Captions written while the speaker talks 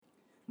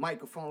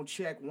Microphone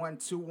check 1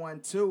 2 1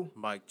 2.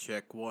 Mic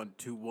check 1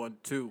 2 1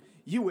 2.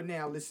 You are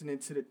now listening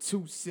to the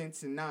 2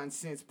 Cents and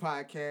Noncents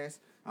podcast.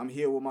 I'm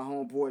here with my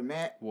homeboy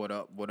Matt. What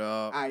up? What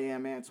up? I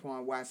am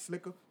Antoine Y.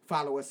 Slicker.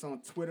 Follow us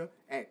on Twitter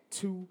at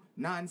 2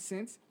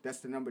 Noncents. That's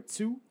the number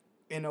 2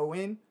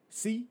 NONCENTS.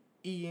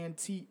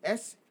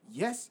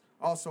 Yes.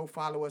 Also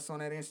follow us on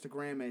that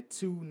Instagram at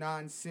 2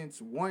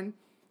 Noncents1.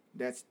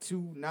 That's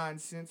 2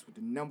 Noncents with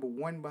the number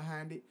 1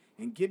 behind it.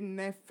 And get in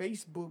that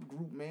Facebook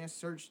group, man.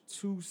 Search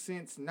 2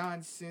 Cents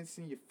Noncents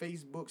in your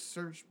Facebook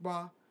search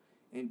bar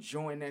and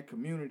join that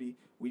community.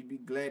 We'd be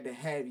glad to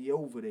have you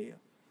over there.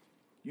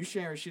 You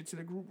sharing shit to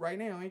the group right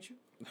now, ain't you?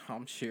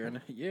 I'm sharing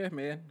it. Yeah,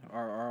 man.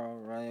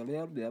 Last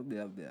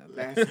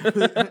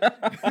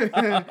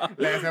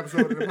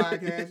episode of the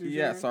podcast.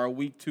 Yes, our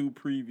week 2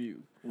 preview.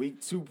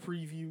 Week 2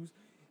 previews.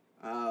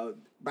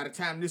 By the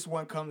time this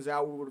one comes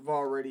out, we would have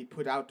already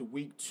put out the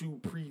week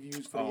 2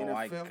 previews for the NFL.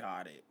 I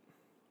got it.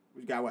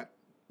 We got what?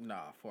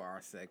 Nah, for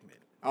our segment.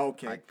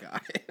 Okay. I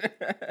got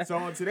it. So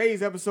on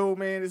today's episode,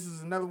 man, this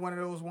is another one of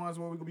those ones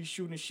where we're going to be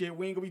shooting shit.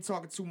 We ain't going to be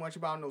talking too much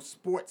about no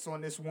sports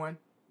on this one.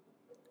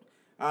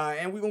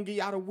 And we're going to get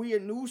y'all the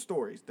weird news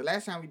stories. The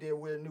last time we did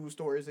weird news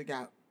stories, it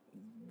got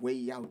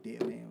way out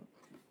there, man.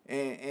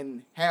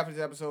 And half of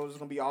this episode is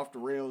going to be off the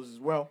rails as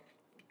well.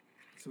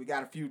 So we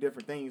got a few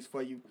different things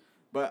for you.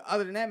 But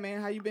other than that,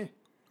 man, how you been?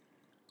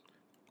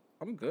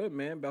 I'm good,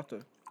 man.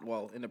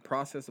 In the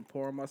process of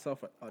pouring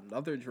myself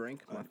another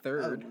drink, my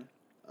third.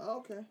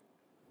 Okay.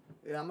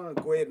 Yeah, I'm going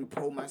to go ahead and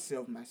pour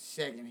myself my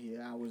second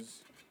here. I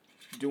was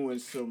doing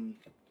some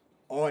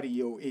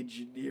audio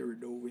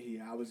engineering over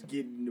here. I was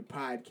getting the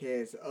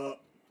podcast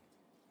up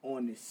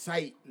on the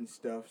site and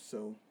stuff,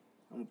 so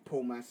I'm going to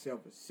pour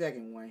myself a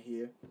second one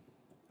here.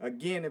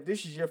 Again, if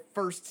this is your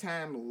first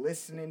time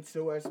listening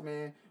to us,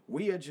 man,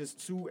 we are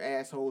just two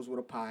assholes with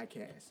a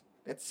podcast.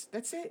 That's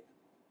it.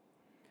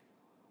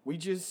 We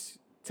just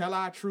tell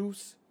our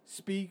truths,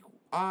 speak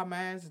our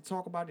minds, and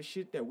talk about the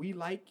shit that we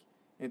like,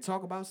 and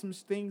talk about some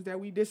things that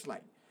we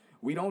dislike.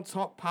 We don't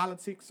talk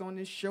politics on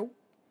this show.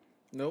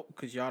 Nope,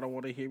 because y'all don't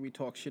want to hear me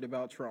talk shit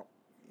about Trump.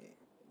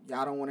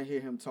 Y'all don't want to hear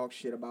him talk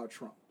shit about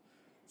Trump.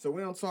 So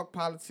we don't talk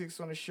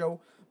politics on the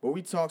show, but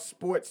we talk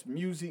sports,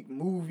 music,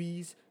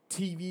 movies,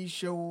 TV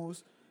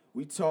shows.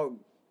 We talk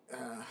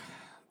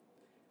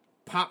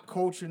pop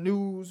culture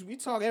news. We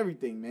talk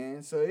everything,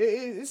 man. So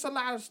it's a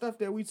lot of stuff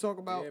that we talk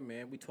about. Yeah,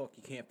 man. We talk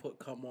you can't put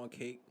cum on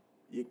cake.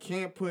 You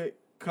can't put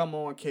cum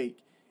on cake.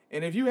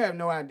 And if you have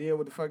no idea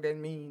what the fuck that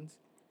means,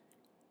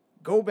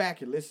 go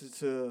back and listen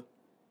to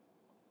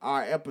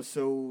our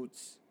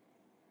episodes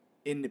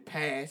in the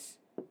past,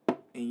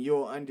 and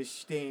you'll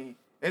understand.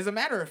 As a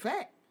matter of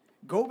fact,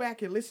 go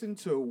back and listen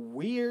to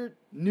Weird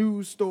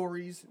News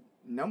Stories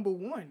number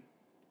 1.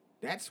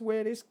 That's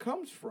where this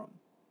comes from.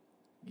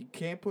 You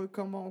can't put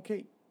cum on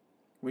cake.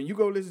 When you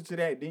go listen to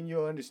that, then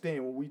you'll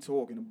understand what we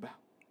talking about.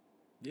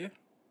 Yeah.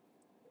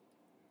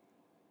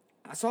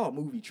 I saw a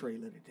movie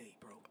trailer today,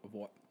 bro. Of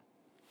what?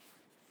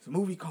 It's a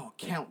movie called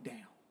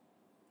Countdown.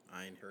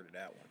 I ain't heard of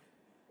that one.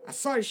 I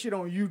saw this shit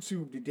on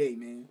YouTube today,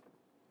 man.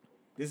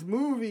 This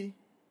movie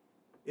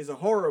is a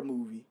horror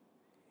movie.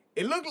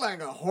 It looked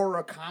like a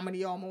horror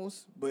comedy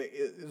almost, but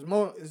it's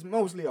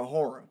mostly a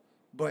horror.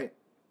 But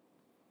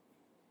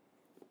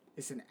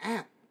it's an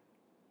app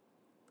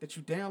that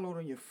you download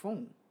on your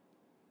phone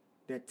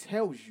that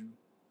tells you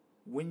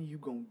when you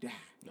gonna die.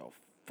 No,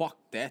 fuck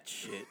that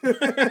shit.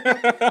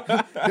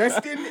 That's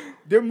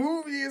the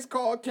movie is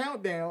called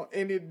Countdown,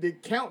 and the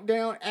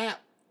Countdown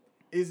app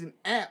is an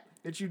app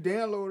that you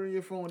download on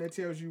your phone that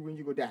tells you when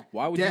you gonna die.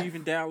 Why would you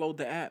even download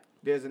the app?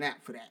 There's an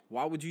app for that.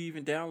 Why would you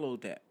even download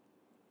that?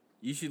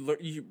 You should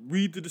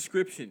read the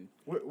description.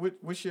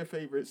 What's your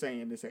favorite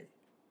saying to say?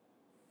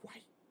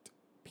 White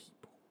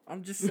people.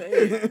 I'm just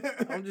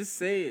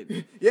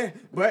saying. Yeah,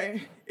 but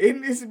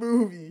in this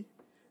movie,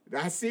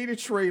 I see the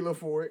trailer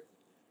for it.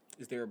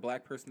 Is there a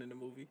black person in the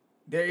movie?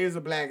 There is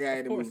a black guy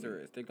in the movie. Of course there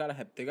is. There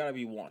gotta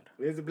be one.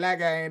 There's a black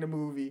guy in the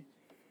movie,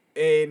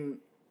 and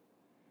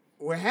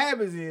what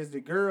happens is the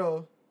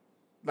girl,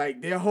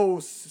 like their whole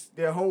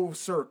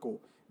circle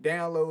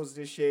downloads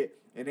this shit,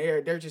 and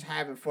they're just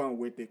having fun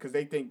with it because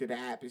they think that the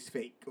app is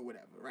fake or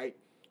whatever, right?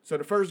 So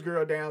the first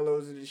girl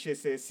downloads it, the shit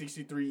says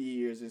 63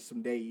 years and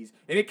some days,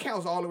 and it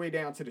counts all the way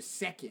down to the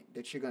second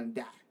that you're gonna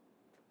die.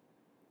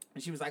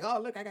 And she was like, "Oh,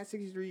 look, I got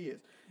 63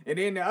 years." And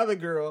then the other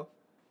girl,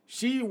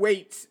 she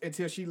waits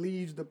until she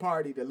leaves the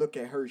party to look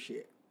at her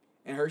shit,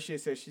 and her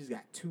shit says she's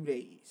got 2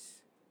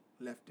 days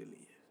left to live.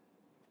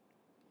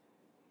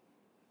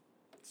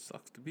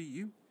 Sucks to be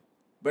you.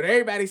 But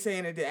everybody's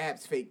saying that the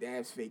app's fake, the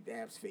app's fake, the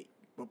app's fake.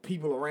 But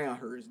people around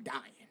her is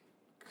dying.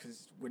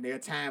 Because when their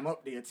time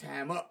up, their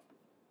time up.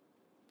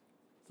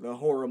 It's a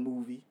horror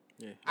movie.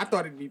 Yeah. I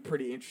thought it'd be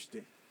pretty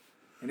interesting.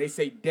 And they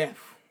say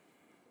death.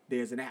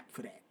 There's an app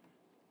for that.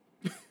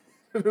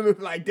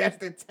 Like, that's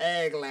the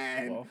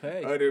tagline of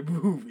the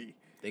movie.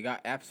 They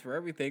got apps for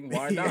everything.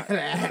 Why not?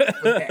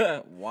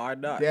 Why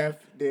not?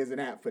 There's an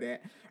app for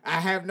that. I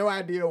have no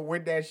idea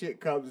when that shit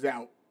comes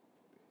out.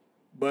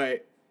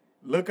 But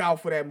look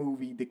out for that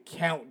movie, The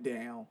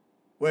Countdown.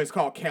 Well, it's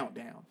called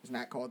Countdown. It's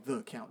not called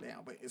The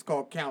Countdown, but it's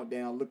called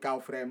Countdown. Look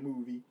out for that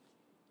movie.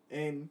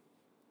 And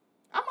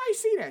I might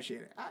see that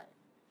shit.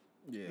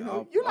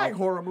 Yeah, you like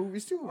horror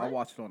movies too, right? I'll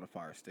watch it on the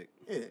Fire Stick.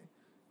 Yeah.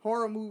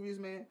 Horror movies,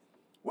 man.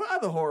 What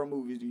other horror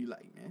movies do you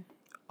like, man?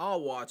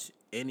 I'll watch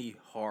any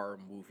horror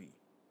movie.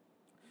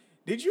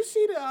 Did you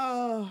see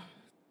the,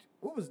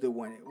 what was the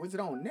one? Was it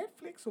on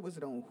Netflix or was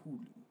it on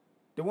Hulu?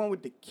 The one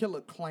with the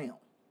killer clown.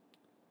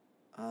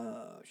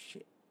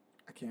 Shit.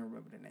 I can't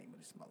remember the name of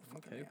this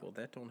motherfucker. Okay, well,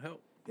 that don't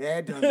help. Yeah,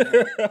 it doesn't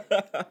help.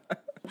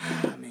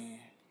 Ah, man.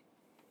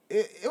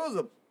 It was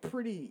a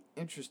pretty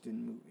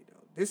interesting movie,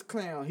 though. This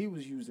clown, he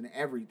was using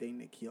everything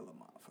to kill a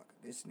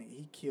motherfucker. This nigga,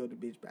 he killed a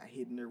bitch by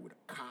hitting her with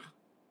a car.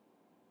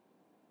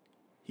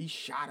 He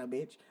shot a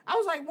bitch. I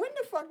was like, when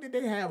the fuck did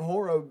they have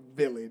horror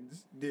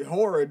villains, the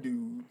horror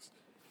dudes,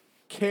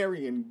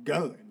 carrying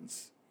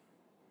guns?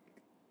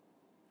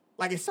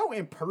 Like, it's so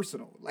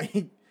impersonal.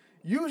 Like,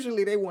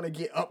 usually they want to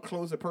get up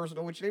close and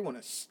personal with you. They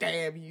want to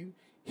stab you,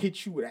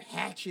 hit you with a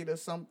hatchet or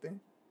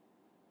something,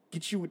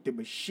 get you with the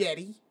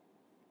machete.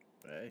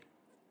 Hey,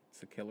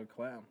 it's a killer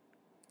clown.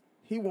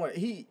 He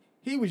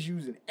was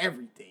using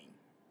everything.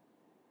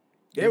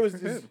 There was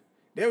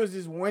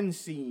this one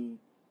scene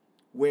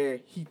where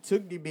he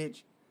took the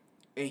bitch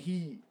and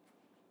he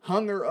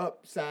hung her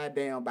upside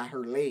down by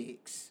her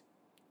legs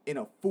in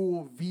a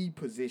full V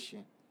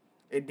position.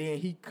 And then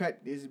he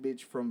cut this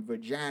bitch from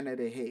vagina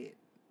to head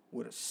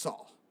with a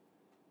saw.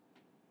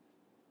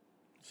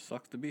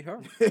 Sucks to be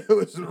her. It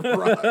was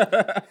rough.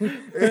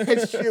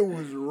 That shit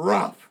was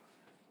rough.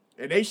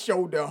 And they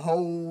showed the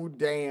whole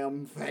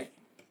damn thing.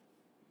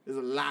 There's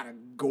a lot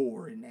of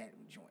gore in that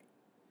joint.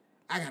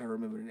 I gotta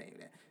remember the name of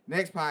that.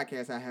 Next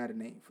podcast, I had a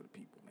name for the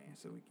people, man,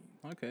 so we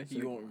can. Okay, so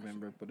you won't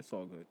remember, but it's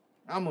all good.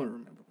 I'm gonna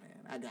remember,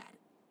 man. I got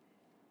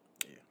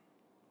it. Yeah.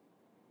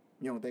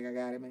 You don't think I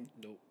got it, man?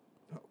 Nope.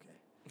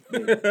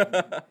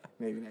 Okay.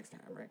 Maybe next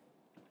time, right?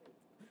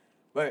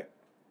 But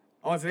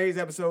on today's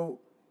episode,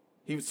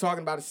 he was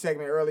talking about a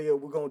segment earlier.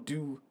 We're gonna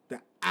do the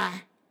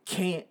I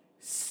Can't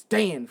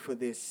Stand for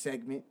this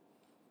segment.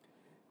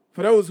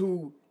 For those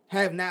who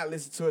have not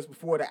listened to us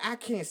before, the I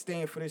Can't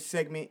Stand for this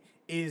segment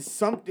is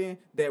something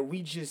that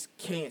we just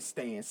can't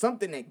stand.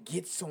 Something that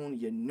gets on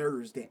your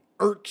nerves, that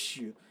irks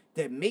you,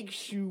 that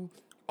makes you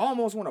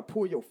almost want to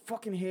pull your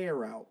fucking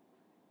hair out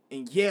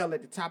and yell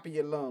at the top of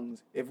your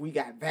lungs if we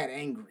got that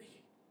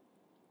angry.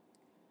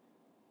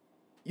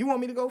 You want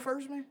me to go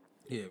first, man?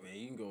 Yeah, man,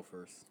 you can go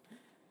first.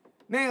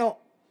 Now,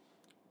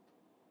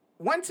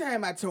 one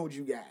time I told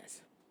you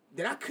guys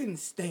that I couldn't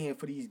stand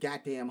for these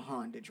goddamn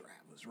Honda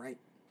drivers, right?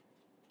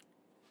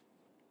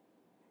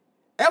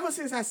 Ever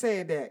since I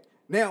said that,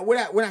 now when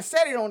I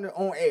said it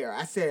on air,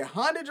 I said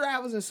Honda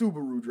drivers and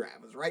Subaru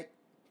drivers, right?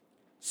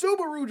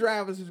 Subaru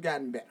drivers has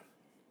gotten better.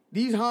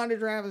 These Honda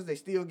drivers, they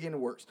still getting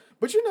worse.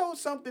 But you know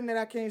something that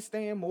I can't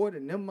stand more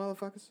than them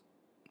motherfuckers?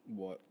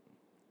 What?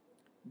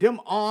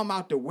 Them arm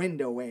out the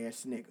window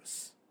ass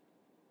niggas.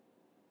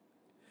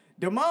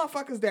 The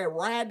motherfuckers that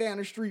ride down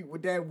the street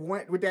with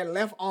that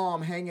left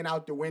arm hanging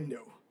out the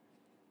window.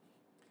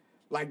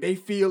 Like they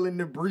feeling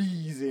the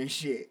breeze and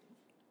shit.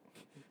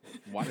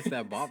 Why does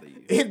that bother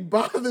you? It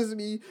bothers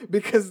me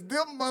because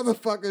them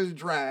motherfuckers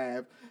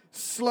drive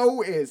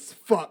slow as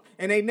fuck.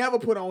 And they never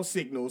put on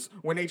signals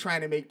when they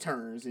trying to make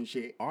turns and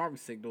shit. Arm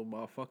signal,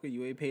 motherfucker.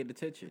 You ain't paying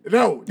attention.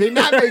 No, they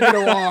not making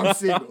no arm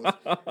signals.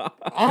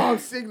 Arm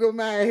signal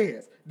my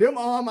ass. Them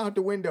arm out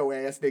the window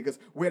ass niggas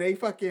where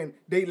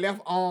they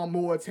left arm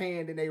more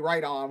tan than they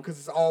right arm because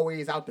it's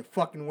always out the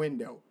fucking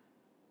window.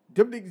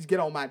 Them niggas get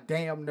on my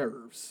damn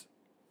nerves.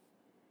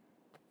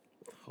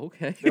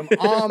 Okay. Them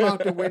arm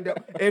out the window.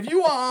 If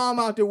you an arm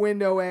out the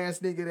window ass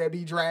nigga that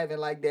be driving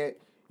like that,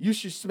 you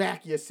should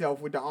smack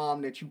yourself with the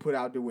arm that you put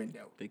out the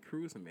window. They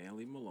cruising, man.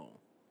 Leave them alone.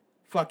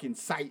 Fucking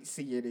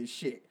sightseeing and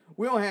shit.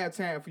 We don't have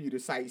time for you to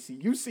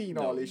sightsee. You seen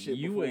all this shit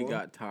before. You ain't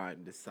got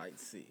time to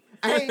sightsee.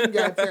 I ain't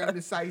got time to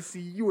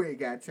sightsee. You ain't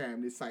got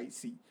time to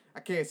sightsee.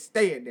 I can't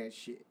stand that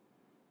shit.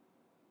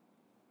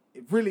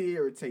 It really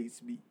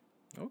irritates me.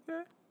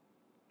 Okay.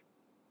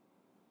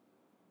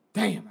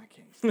 Damn, I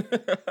can't stand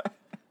it.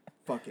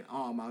 Fucking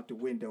arm out the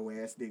window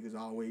ass niggas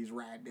always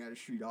riding down the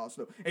street all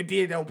slow. And then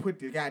they don't put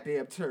the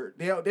goddamn turn.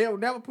 They'll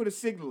never put a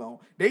signal on.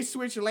 They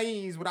switch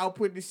lanes without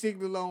putting the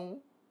signal on.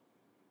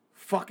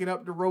 Fucking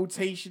up the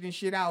rotation and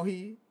shit out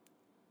here.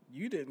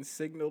 You didn't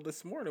signal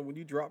this morning when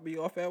you dropped me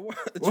off at work.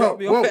 Whoa.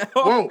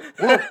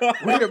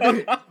 Wait a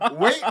minute.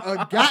 Wait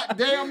a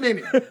goddamn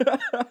minute.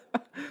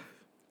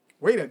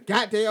 Wait a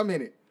goddamn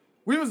minute.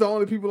 We was the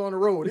only people on the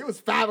road. It was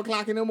 5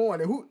 o'clock in the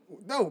morning.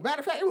 Matter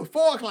of fact, it was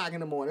 4 o'clock in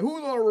the morning. Who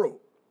was on the road?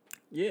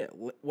 Yeah.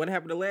 What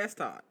happened the last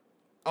time?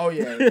 Oh,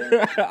 yeah.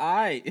 All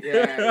right.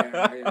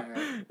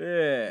 Yeah.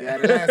 Yeah,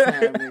 the last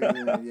time,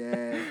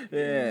 nigga.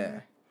 Yeah.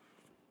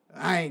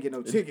 I ain't get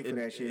no ticket for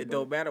that shit. It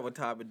don't matter what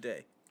time of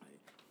day.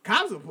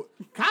 Cops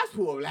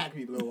pull black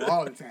people over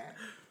all the time.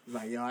 It's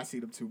like, yo, I see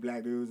them two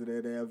black dudes in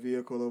their damn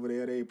vehicle over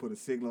there. They put a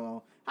signal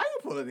on. How you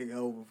pull a nigga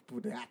over?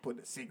 Put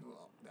the signal on.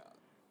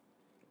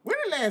 When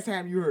the last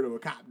time you heard of a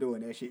cop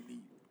doing that shit to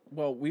you?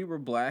 Well, we were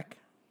black,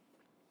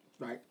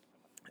 Right.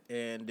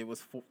 and it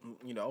was 4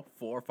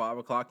 or 5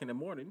 o'clock in the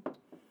morning.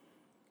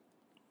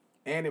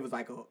 And it was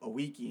like a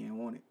weekend,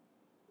 wasn't it?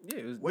 Yeah,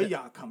 it was. Where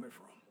y'all coming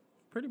from?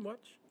 Pretty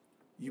much.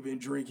 You been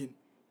drinking?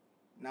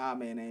 Nah,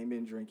 man, I ain't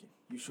been drinking.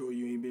 You sure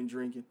you ain't been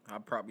drinking? I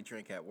probably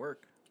drink at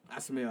work. I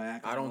smell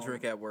alcohol. I don't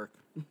drink at work.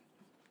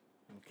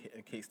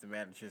 In case the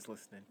manager's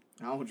listening.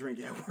 I don't drink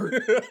at work.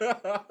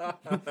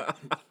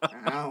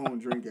 I don't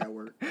drink at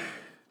work.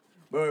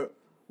 But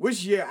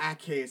which year I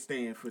can't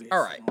stand for this?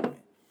 All right.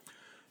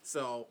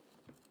 So,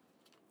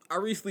 I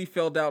recently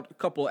filled out a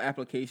couple of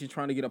applications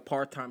trying to get a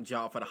part-time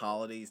job for the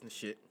holidays and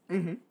shit.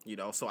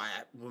 Mm-hmm. So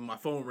when my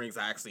phone rings,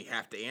 I actually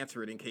have to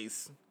answer it in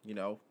case,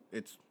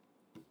 it's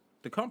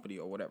the company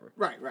or whatever.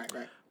 Right.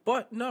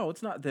 But no,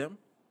 it's not them.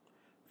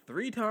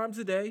 3 times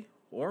a day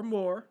or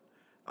more,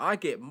 I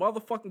get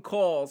motherfucking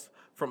calls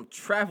from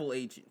travel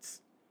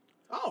agents.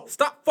 Oh.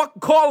 Stop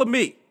fucking calling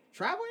me.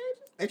 Travel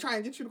agents? They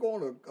trying to get you to go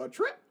on a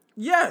trip?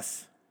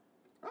 Yes.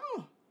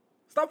 Oh.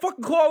 Stop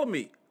fucking calling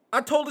me.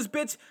 I told this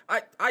bitch,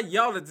 I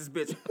yelled at this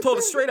bitch. I told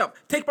her straight up,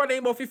 take my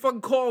name off your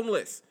fucking calling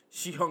list.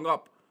 She hung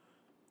up.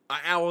 An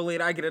hour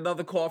later, I get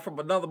another call from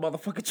another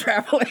motherfucking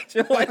travel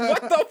agent. Like,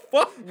 what the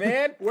fuck,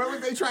 man? Where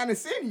was they trying to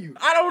send you?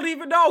 I don't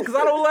even know, because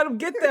I don't let them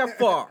get that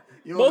far.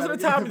 Most of the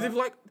time, it's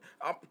like,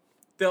 I'll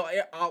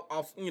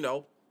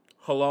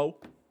hello,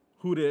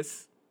 who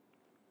this?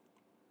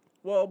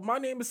 Well, my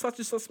name is such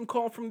and such. I'm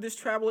calling from this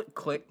travel.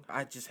 Click.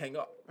 I just hang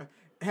up.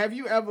 Have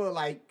you ever,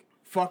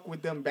 fuck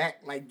with them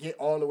back, get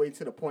all the way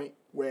to the point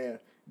where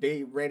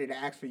they ready to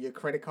ask for your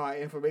credit card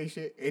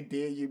information, and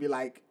then you be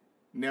like,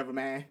 never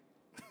mind?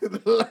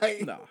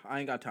 No, I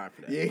ain't got time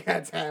for that. You ain't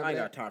got time for I ain't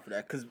got time for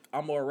that, because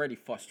I'm already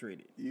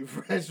frustrated. You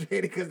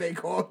frustrated because they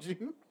called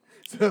you?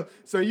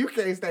 So you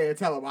can't stand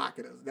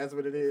telemarketers. That's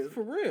what it is.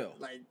 For real.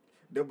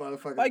 The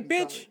motherfuckers.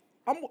 Bitch,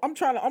 I'm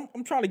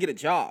trying to get a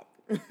job.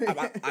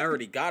 I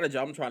already got a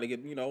job. I'm trying to get,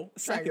 a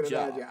second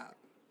job.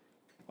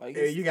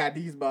 You got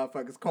these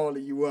motherfuckers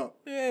calling you up.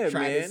 Yeah,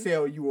 trying to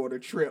sell you on a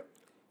trip.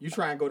 You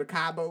trying to go to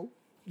Cabo?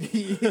 Fuck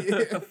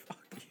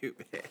you,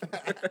 man.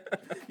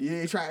 You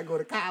ain't trying to go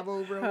to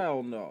Cabo, bro?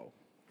 Hell no.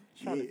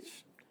 You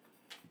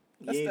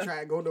ain't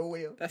trying to go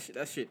nowhere? That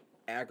shit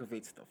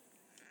aggravates the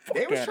fuck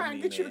They was out trying of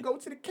me, to get you to man. go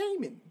to the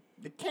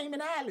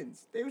Cayman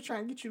Islands. They was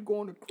trying to get you to go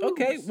on a cruise.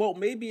 Okay, well,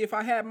 maybe if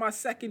I had my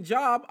second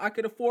job, I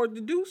could afford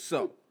to do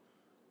so.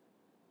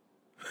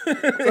 So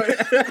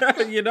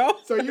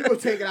you gonna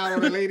take it out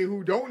on a lady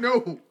who don't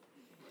know.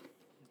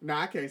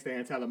 Nah, I can't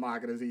stand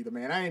telemarketers either,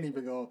 man. I ain't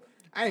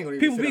gonna even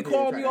People sit be up here and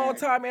calling try me to all the act.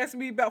 time asking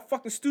me about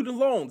fucking student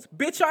loans.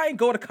 Bitch, I ain't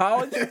go to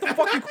college. What the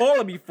fuck you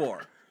calling me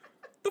for?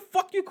 The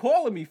fuck you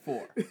calling me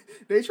for?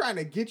 They trying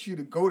to get you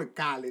to go to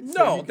college. No,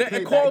 so you can they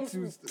pay call back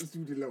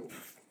student loans.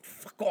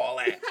 Fuck all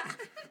that.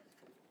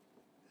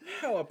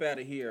 Hell up out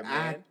of here, man.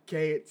 I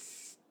can't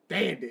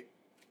stand it.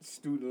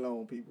 Student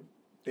loan people.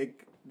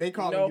 They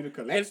calling you to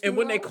collect. And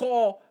when they loans?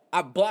 call,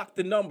 I block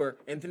the number,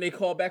 and then they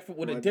call back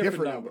with a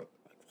different number.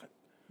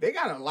 They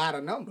got a lot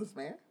of numbers,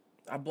 man.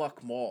 I block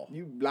them all.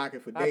 You block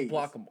it for days. I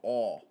block them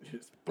all.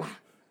 Just block.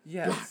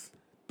 Yes.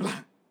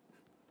 Block.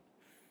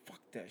 Fuck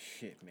that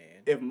shit,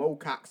 man. If Mo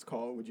Cox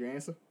called, would you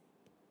answer?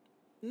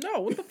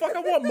 No, what the fuck I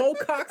want Mo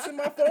Cox in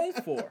my phone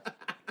for?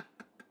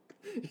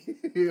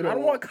 I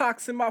don't want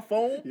Cox in my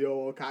phone. You don't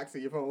want Cox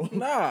in your phone?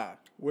 Nah.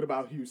 What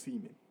about Hugh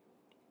Seaman?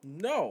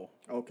 No.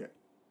 Okay.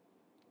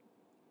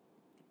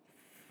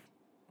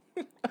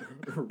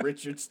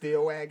 Richard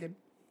Steelwagon?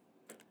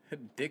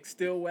 Dick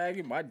still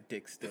wagging? My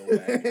dick still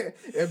wagging.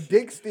 If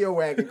Dick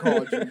Steelwagon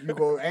called you, you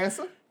gonna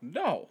answer?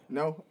 No.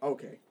 No?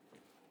 Okay.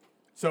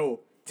 So,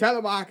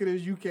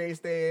 telemarketers you can't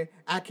stand.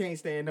 I can't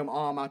stand them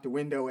arm out the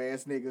window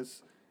ass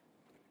niggas.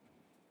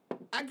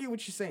 I get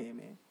what you're saying,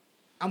 man.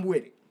 I'm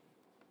with it.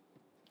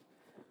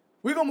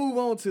 We're gonna move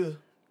on to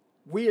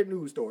weird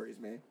news stories,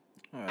 man.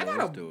 All right, I got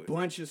let's a do it.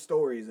 bunch of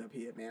stories up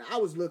here, man. I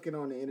was looking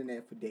on the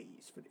internet for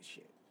days for this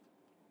shit.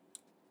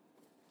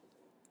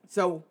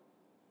 So,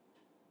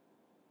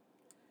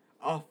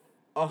 a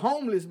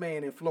homeless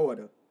man in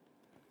Florida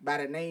by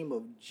the name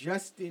of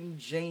Justin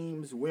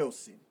James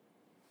Wilson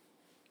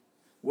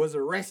was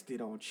arrested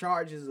on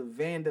charges of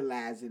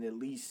vandalizing at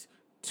least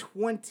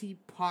 20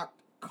 parked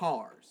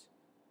cars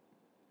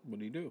What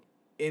do you do?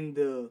 in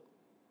the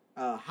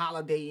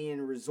Holiday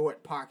Inn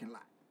Resort parking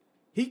lot.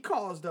 He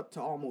caused up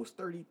to almost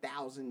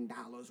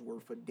 $30,000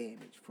 worth of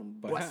damage from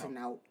busting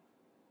out.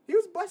 He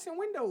was busting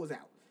windows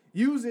out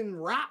using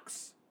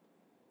rocks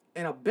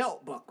and a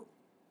belt buckle.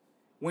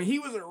 When he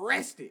was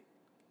arrested,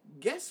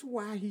 guess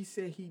why he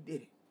said he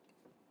did it?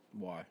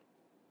 Why?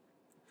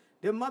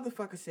 The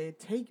motherfucker said,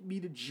 take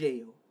me to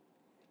jail.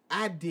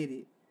 I did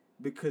it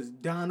because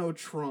Donald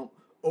Trump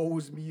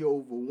owes me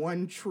over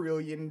 $1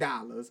 trillion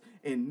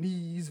and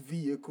these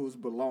vehicles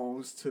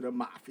belongs to the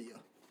mafia.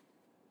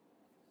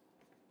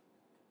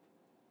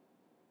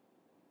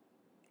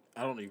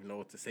 I don't even know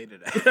what to say to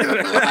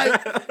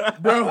that.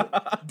 Bro,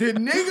 the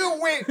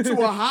nigga went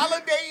to a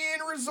Holiday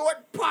Inn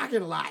Resort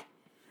parking lot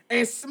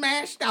and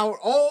smashed out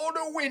all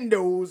the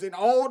windows in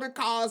all the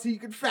cars he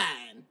could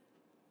find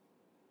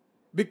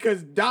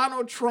because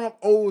Donald Trump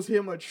owes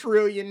him $1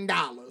 trillion.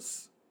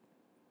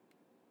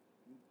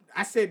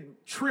 I said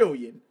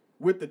trillion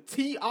with the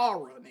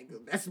tiara,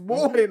 nigga. That's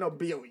more than $1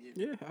 billion.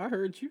 Yeah, I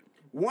heard you.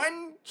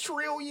 $1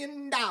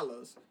 trillion.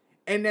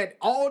 And that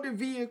all the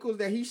vehicles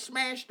that he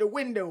smashed the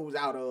windows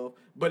out of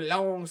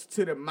belongs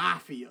to the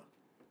mafia.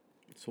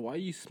 So why are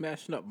you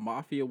smashing up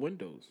mafia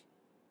windows?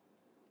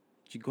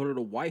 You go to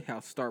the White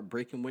House, start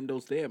breaking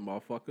windows there,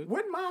 motherfucker.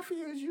 What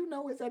mafias you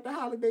know is at the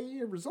Holiday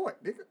Inn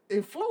Resort, nigga?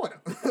 In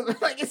Florida.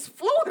 Like, it's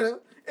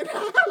Florida and the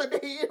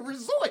Holiday Inn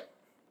Resort.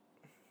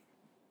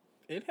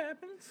 It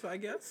happens, I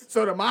guess.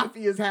 So the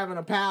mafia's having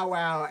a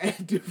powwow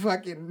at the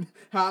fucking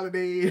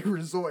Holiday Inn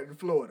Resort in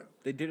Florida.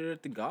 They did it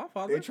at the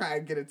Godfather. They try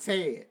to get a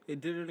tad. They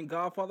did it in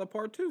Godfather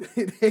Part 2.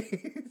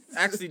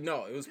 Actually,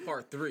 no, it was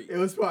Part 3. It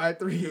was Part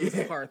 3. It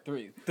was Part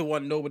 3. The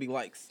one nobody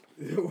likes.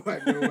 The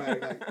one nobody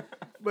likes.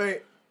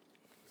 But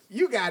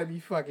you gotta be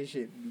fucking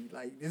shitting me.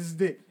 Like, this is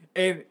the...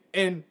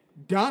 And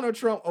Donald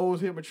Trump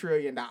owes him $1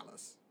 trillion.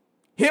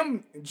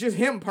 Just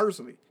him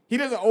personally. He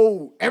doesn't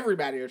owe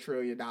everybody $1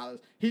 trillion.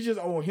 He just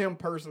owed him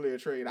personally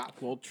 $1 trillion.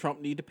 Well, Trump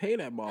need to pay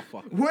that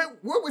motherfucker.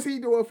 What was he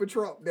doing for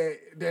Trump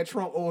that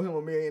Trump owed him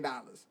 $1 million?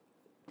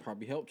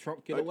 Probably helped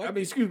Trump get elected. I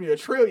mean, excuse me, $1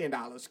 trillion.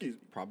 Excuse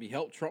me. Probably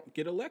helped Trump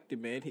get elected,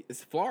 man.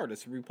 It's Florida.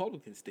 It's a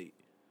Republican state.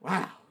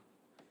 Wow,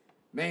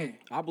 man.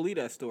 I believe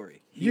that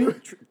story.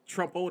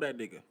 Trump owed that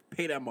nigga.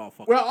 Pay that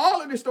motherfucker. Well, all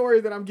of the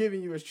stories that I'm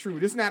giving you is true.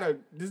 This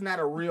is not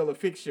a real or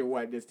fiction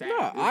one this time. No,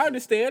 I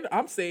understand.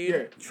 I'm saying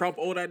Yeah. Trump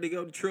owed that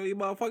nigga $1 trillion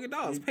motherfucking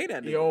dollars. Pay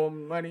that nigga. He owe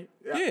him money.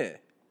 Yeah.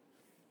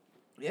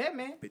 Yeah,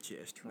 man.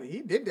 Bitch ass Trump.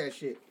 He did that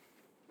shit.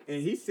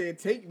 And he said,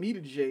 take me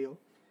to jail.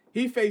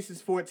 He faces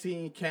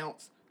 14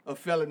 counts of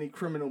felony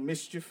criminal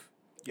mischief.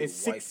 Your and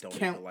 6 wife don't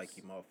counts. even like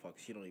you, motherfucker.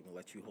 She don't even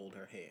let you hold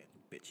her hand,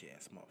 bitch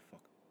ass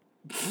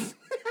motherfucker.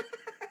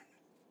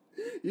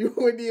 You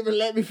wouldn't even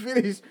let me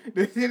finish.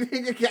 The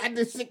nigga got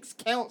the 6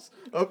 counts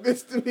of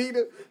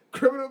misdemeanor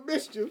criminal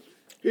mischief.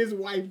 His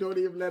wife don't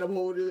even let him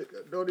hold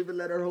it. Don't even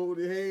let her hold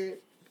his hand.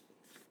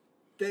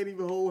 Can't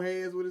even hold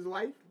hands with his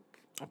wife.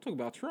 I'm talking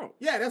about Trump.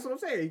 Yeah, that's what I'm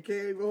saying. He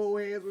can't even hold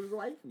hands with his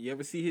wife. You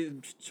ever see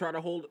him try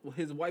to hold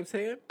his wife's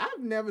hand? I've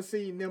never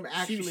seen them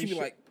actually. She be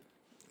like,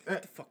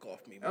 "Get the fuck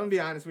off me, man." I'm gonna be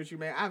honest with you,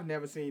 man. I've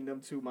never seen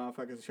them two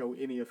motherfuckers show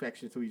any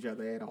affection to each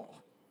other at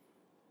all.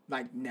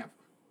 Like, never.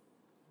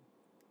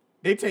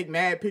 They take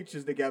mad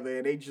pictures together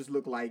and they just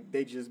look like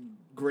they just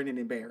grinning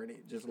and bearing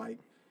it. Just like,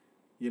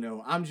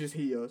 I'm just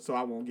here so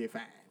I won't get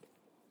fined.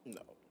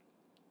 No.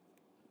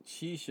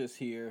 She's just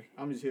here.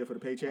 I'm just here for the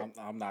paycheck.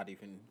 I'm not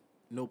even...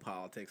 No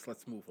politics.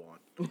 Let's move on.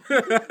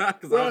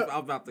 Because I'm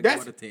about to go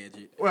on a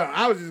tangent. Well,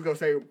 I was just going to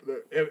say,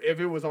 if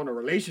it was on a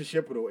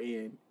relationship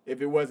end,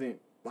 if it wasn't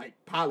like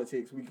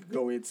politics, we could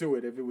go into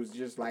it if it was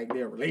just like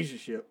their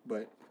relationship.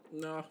 But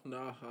no.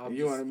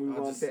 You want to move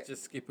on to that?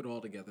 Just skip it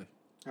all together.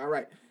 All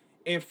right.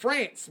 In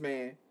France,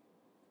 man,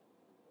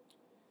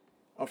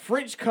 a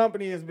French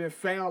company has been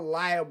found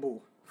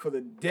liable for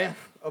the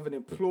death of an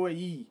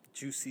employee.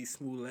 Juicy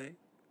Smollett.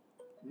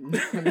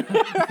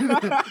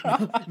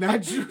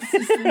 Not Juicy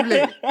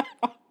Smollett.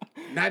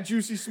 Not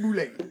Juicy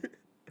Smollett.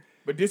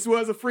 But this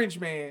was a French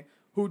man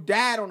who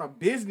died on a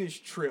business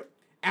trip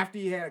after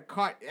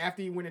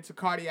he went into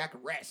cardiac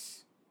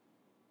arrest.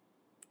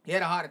 He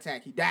had a heart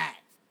attack. He died.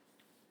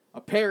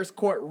 A Paris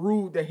court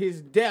ruled that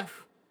his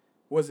death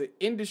was an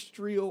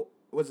industrial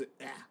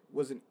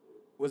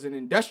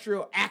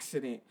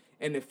accident,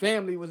 and the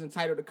family was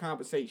entitled to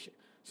compensation.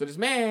 So this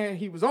man,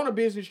 he was on a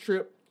business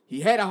trip,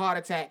 he had a heart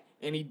attack,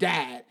 and he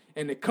died,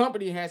 and the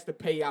company has to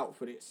pay out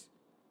for this.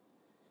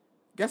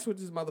 Guess what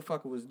this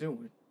motherfucker was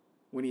doing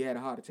when he had a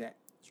heart attack?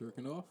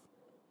 Jerking off?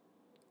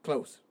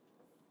 Close.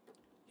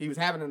 He was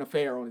having an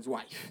affair on his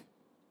wife.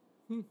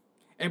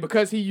 And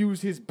because he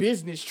used his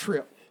business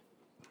trip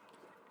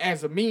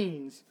as a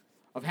means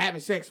of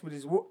having sex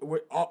with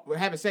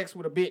having sex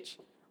with a bitch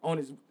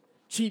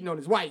cheating on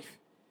his wife,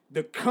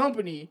 the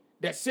company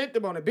that sent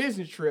them on a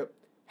business trip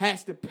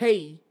has to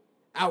pay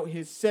out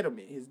his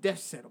settlement, his death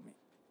settlement,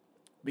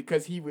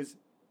 because it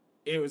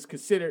was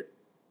considered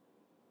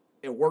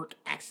a work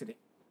accident.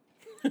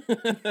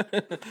 It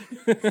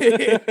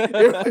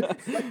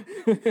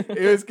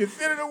was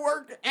considered a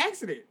work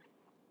accident.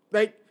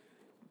 Like,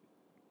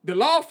 the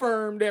law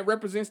firm that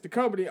represents the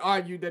company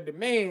argued that the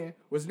man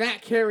was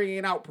not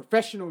carrying out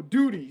professional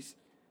duties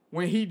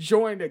when he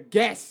joined a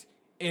guest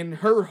in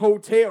her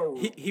hotel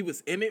room. He was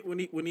in it when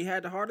he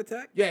had the heart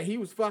attack? Yeah, he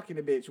was fucking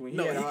the bitch when he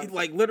had a heart attack.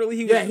 Like, literally,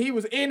 he was... Yeah, he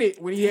was in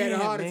it when he had a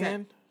heart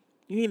attack.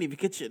 You didn't even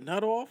get your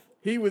nut off?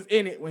 He was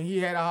in it when he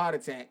had a heart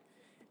attack.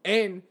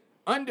 And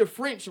under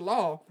French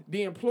law,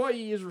 the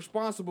employee is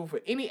responsible for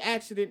any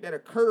accident that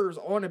occurs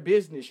on a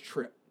business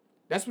trip.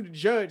 That's what the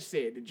judge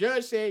said. The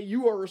judge said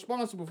you are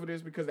responsible for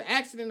this because the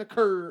accident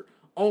occurred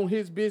on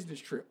his business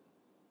trip.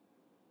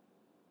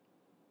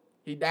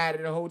 He died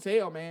in a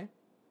hotel, man.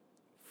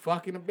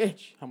 Fucking a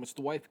bitch. How much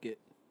the wife get?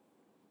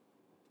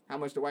 How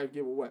much the wife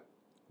give with what?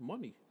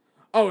 Money.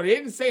 Oh, they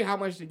didn't say how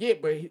much to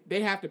get, but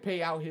they have to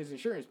pay out his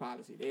insurance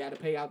policy. They got to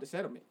pay out the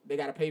settlement. They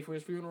got to pay for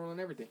his funeral and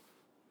everything.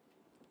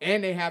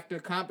 And they have to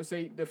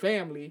compensate the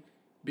family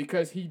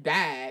because he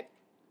died,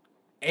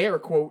 air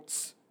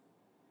quotes,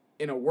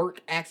 in a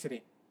work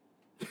accident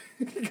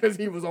because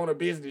he was on a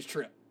business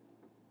trip.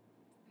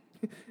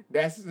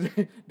 That's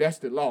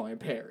the law in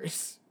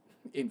Paris,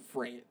 in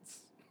France.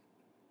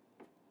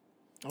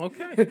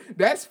 Okay.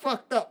 That's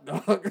fucked up,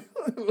 dog.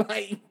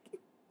 Like,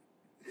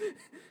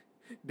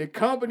 the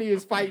company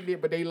is fighting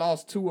it, but they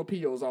lost 2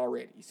 appeals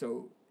already.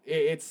 So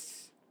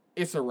it's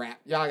a wrap.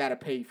 Y'all gotta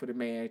pay for the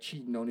man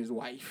cheating on his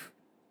wife.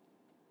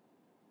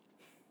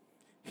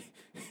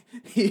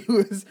 He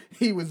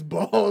was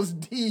balls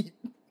deep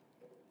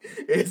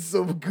in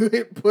some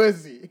good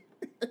pussy.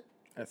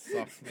 That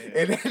sucks, man.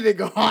 And that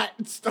nigga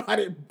heart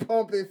started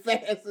pumping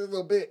fast as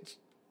a bitch.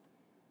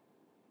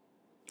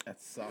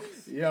 That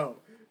sucks. Yo,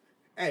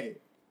 hey,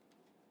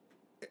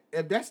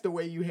 if that's the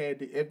way you had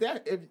to,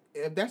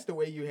 if that's the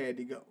way you had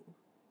to go,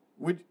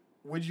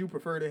 would you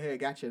prefer to have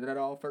got your nut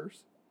off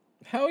first?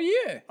 Hell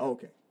yeah.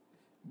 Okay,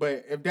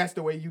 but if that's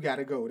the way you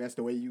gotta go, that's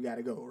the way you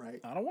gotta go, right?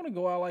 I don't want to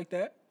go out like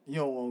that. You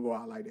don't want to go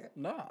out like that.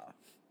 Nah.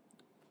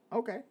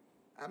 Okay,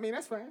 I mean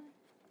that's fine.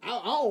 I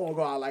don't want to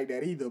go out like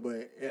that either,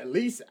 but at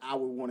least I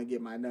would want to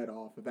get my nut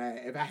off if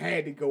I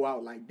had to go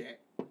out like that.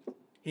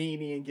 He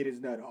didn't even get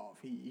his nut off.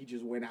 He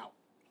just went out.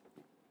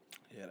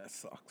 Yeah, that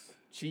sucks.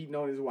 Cheating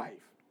on his wife.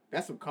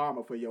 That's some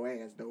karma for your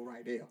ass, though,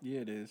 right there.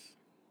 Yeah, it is.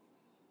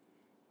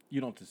 You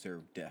don't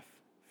deserve death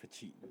for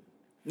cheating.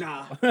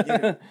 Nah.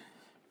 Yeah.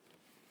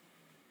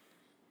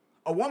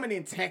 A woman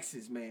in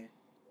Texas, man,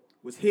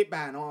 was hit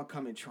by an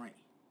oncoming train.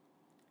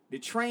 The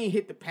train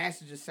hit the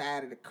passenger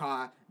side of the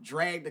car,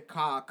 dragged the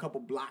car a couple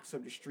blocks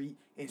up the street,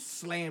 and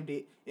slammed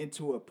it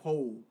into a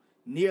pole,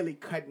 nearly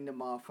cutting the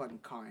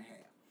motherfucking car in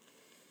half.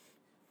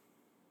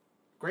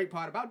 Great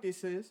part about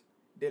this is,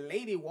 the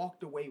lady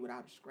walked away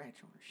without a scratch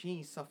on her. She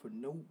ain't suffered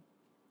no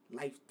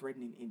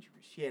life-threatening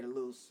injuries. She had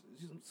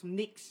some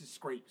nicks and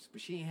scrapes, but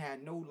she ain't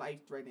had no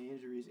life-threatening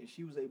injuries, and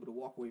she was able to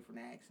walk away from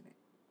the accident.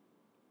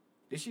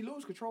 Did she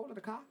lose control of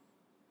the car?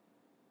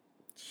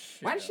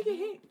 Shit. Why did she get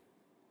hit?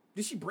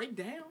 Did she break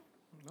down?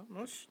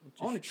 No,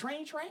 On the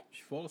train track?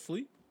 She fall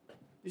asleep?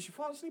 Did she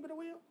fall asleep at the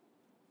wheel?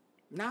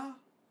 Nah.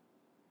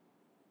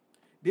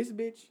 This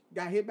bitch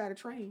got hit by the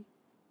train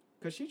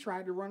because she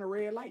tried to run a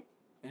red light.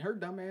 And her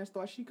dumb ass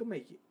thought she could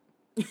make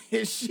it.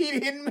 And she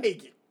didn't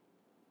make it.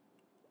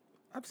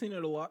 I've seen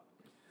it a lot.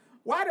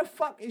 Why the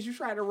fuck is you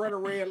trying to run a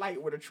red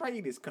light when a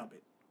train is coming?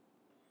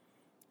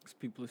 Because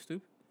people are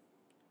stupid.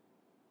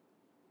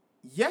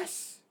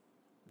 Yes.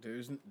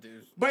 There's.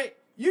 But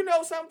you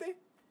know something?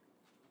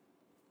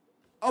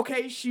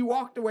 Okay, she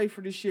walked away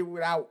from this shit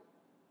without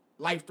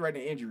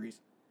life-threatening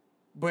injuries.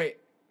 But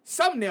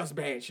something else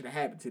bad should have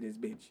happened to this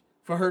bitch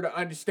for her to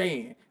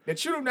understand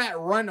that you do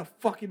not run a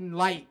fucking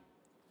light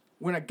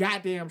when a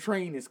goddamn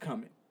train is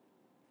coming.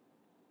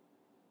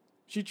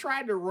 She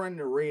tried to run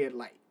the red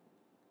light.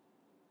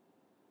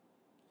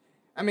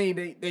 I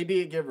mean, they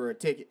did give her a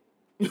ticket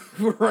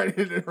for running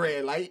the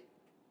red light.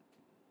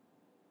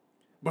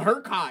 But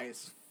her car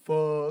is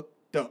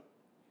fucked up.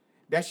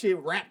 That shit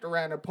wrapped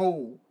around the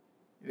pole.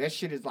 That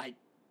shit is like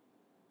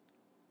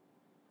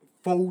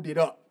folded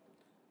up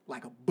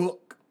like a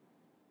book.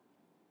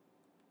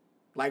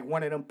 Like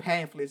one of them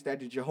pamphlets that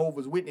the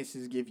Jehovah's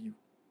Witnesses give you.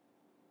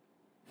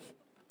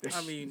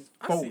 I mean,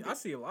 I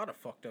see a lot of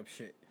fucked up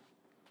shit.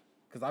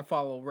 Because I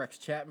follow Rex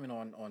Chapman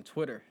on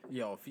Twitter.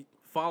 Yo, if you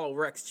follow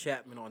Rex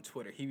Chapman on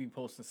Twitter, he be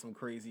posting some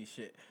crazy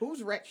shit.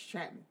 Who's Rex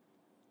Chapman?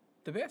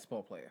 The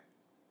basketball player.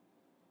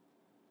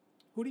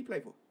 Who do he play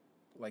for?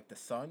 Like the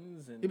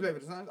Suns. And he played for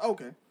the Suns?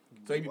 Okay.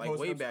 So he be like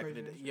posting way back in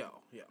the day.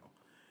 Yo.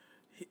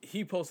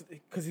 He posted,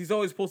 because he's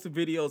always posted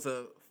videos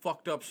of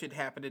fucked up shit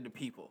happening to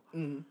people.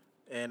 Mm-hmm.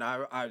 And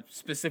I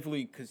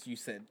specifically, because you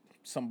said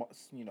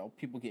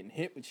people getting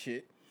hit with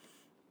shit.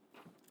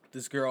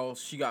 This girl,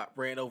 she got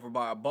ran over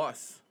by a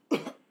bus.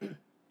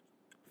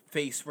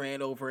 Face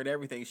ran over and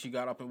everything. She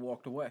got up and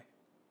walked away.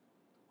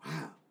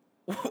 Wow.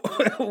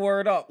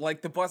 Word up.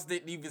 Like, the bus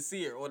didn't even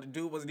see her, or the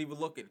dude wasn't even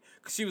looking.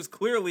 Because she was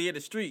clearly in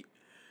the street.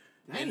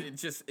 Damn. And it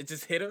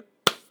just hit her.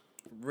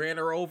 Ran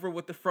her over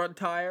with the front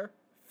tire.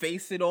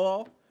 Face and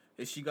all.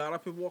 And she got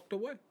up and walked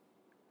away.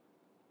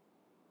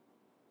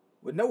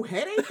 With no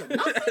headache or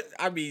nothing?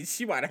 I mean,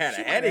 she might have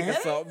had a headache or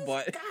something,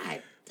 but...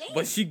 God. Damn.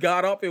 But she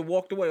got up and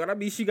walked away. When I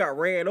mean she got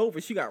ran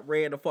over, she got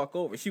ran the fuck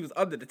over. She was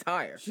under the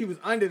tire. She was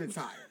under the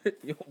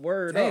tire.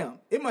 Word Damn.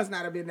 up. It must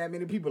not have been that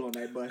many people on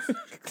that bus.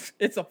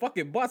 It's a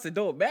fucking bus. It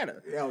don't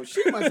matter. Yo,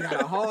 she must have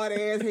got a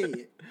hard-ass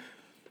head.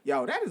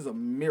 Yo, that is a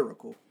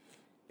miracle.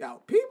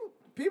 Yo,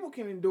 people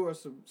can endure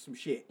some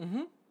shit.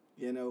 Mm-hmm.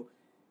 You know?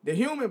 The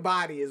human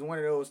body is one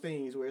of those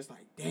things where it's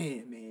like,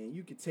 damn, man,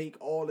 you could take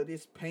all of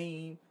this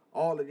pain,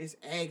 all of this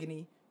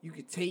agony. You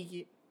could take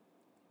it.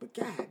 But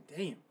god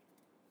damn.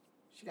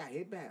 She got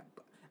hit bad.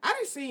 I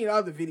done seen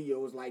other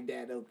videos like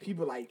that of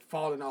people like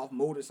falling off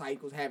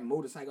motorcycles, having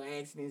motorcycle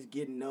accidents,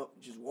 getting up,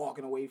 just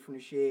walking away from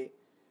the shit.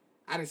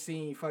 I done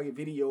seen fucking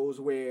videos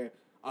where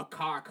a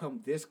car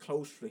come this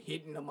close for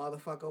hitting the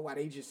motherfucker. Why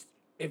they just,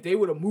 if they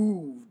would have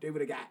moved, they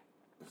would have got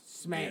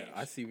smashed.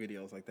 Yeah, I see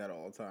videos like that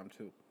all the time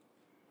too.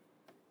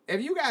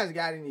 If you guys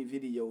got any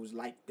videos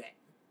like that,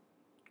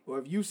 or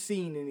if you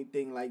seen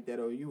anything like that,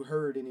 or you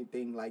heard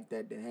anything like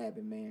that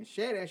happened, man,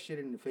 share that shit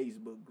in the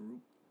Facebook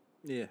group.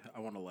 Yeah, I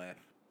want to laugh.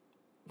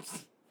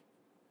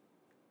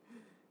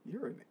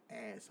 You're an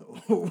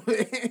asshole.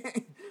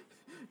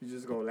 You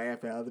just gonna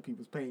laugh at other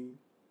people's pain.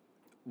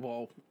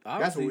 Well,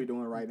 that's what we're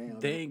doing right now.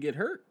 They ain't get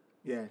hurt.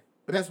 Yeah,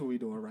 but that's what we're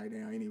doing right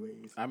now,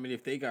 anyways. I mean,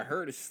 if they got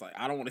hurt, it's just like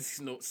I don't want to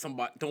see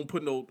somebody. Don't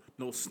put no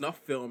snuff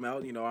film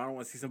out. You know, I don't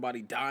want to see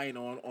somebody dying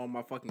on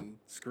my fucking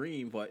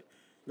screen. But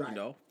right. You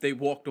know, they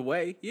walked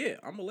away. Yeah,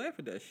 I'm gonna laugh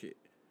at that shit.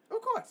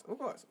 Of course.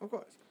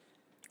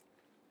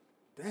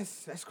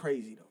 That's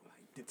crazy though.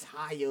 Like the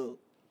tire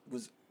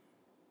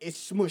it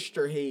smushed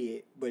her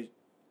head, but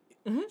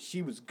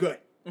she was good.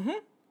 Mm-hmm.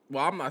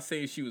 Well, I'm not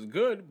saying she was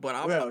good, but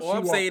all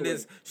I'm saying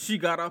is she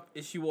got up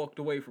and she walked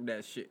away from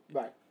that shit.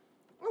 Right.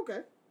 Okay.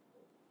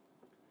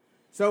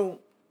 So,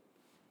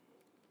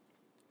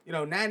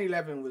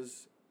 9/11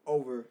 was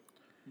over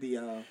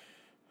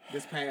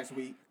this past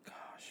week.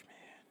 Gosh, man.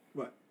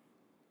 What?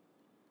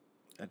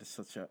 That is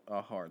such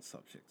a hard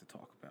subject to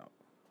talk about.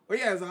 Well,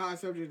 yeah, it's a hard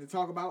subject to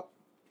talk about,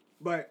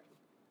 but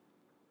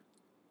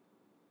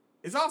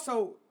it's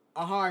also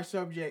a hard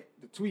subject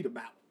to tweet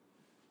about.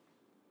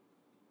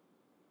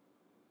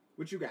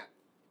 What you got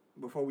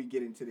before we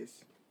get into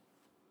this?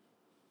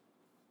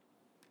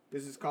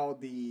 This is called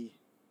this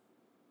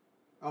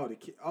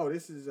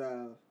is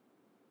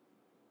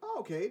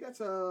okay, that's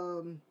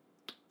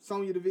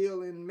Sonya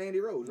Deville and Mandy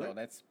Rose, right? No,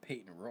 that's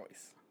Peyton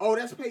Royce. Oh,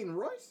 that's Peyton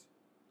Royce?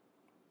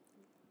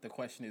 The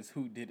question is,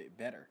 who did it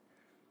better?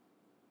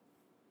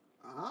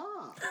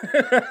 Ah.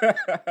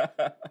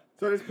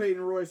 So that's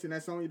Peyton Royce and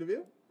that's Sonya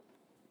Deville?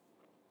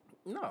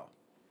 No.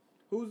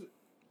 Who's...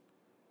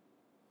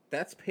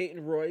 That's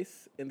Peyton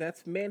Royce, and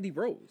that's Mandy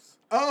Rose.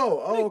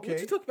 Oh, okay.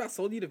 What you talking about,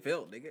 Sonya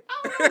Deville, nigga?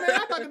 Oh, man,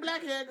 I thought the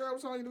black-haired girl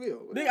was Sonya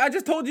Deville. Nigga, I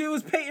just told you it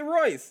was Peyton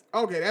Royce.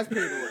 Okay, that's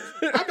Peyton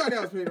Royce. I thought that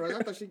was Peyton Royce.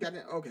 I thought she got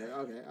that. Okay.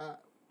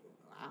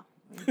 Wow.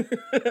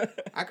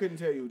 I couldn't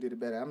tell you who did it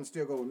better. I'm going to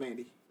still go with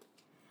Mandy.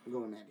 I'm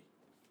going with Mandy.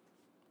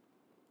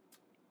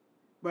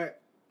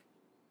 But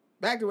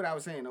back to what I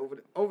was saying.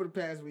 Over the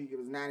past week, it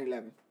was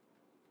 9/11.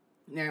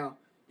 Now,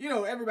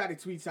 everybody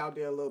tweets out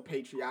there a little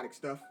patriotic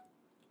stuff.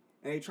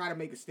 And they try to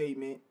make a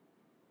statement.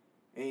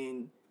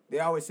 And they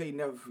always say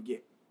never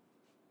forget.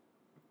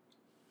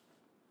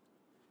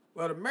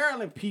 Well, the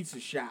Maryland pizza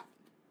shop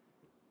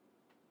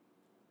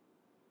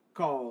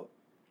called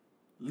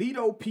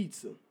Lido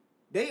Pizza,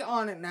 they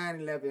honored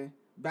 9/11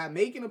 by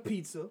making a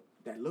pizza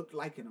that looked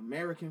like an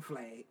American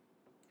flag.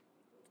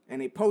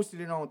 And they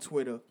posted it on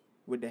Twitter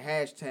with the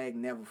hashtag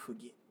never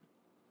forget.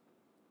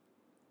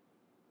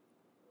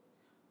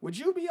 Would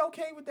you be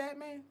okay with that,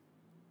 man?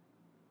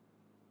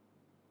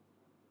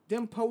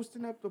 Them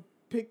posting up a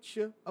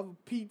picture of a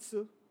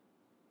pizza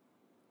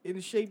in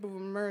the shape of an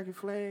American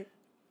flag?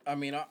 I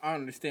mean, I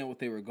understand what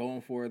they were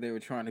going for. They were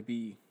trying to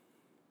be,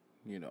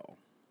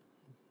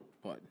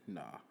 but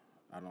nah,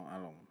 I don't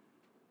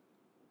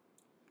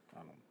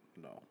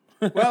know.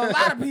 Well, a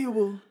lot of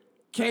people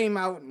came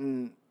out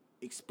and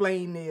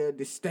explained their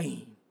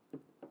disdain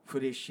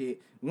for this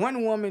shit.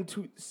 One woman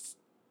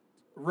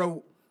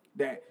wrote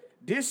that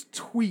this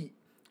tweet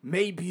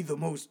may be the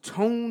most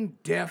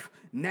tone-deaf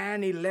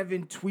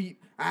 9/11 tweet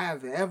I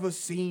have ever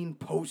seen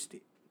posted.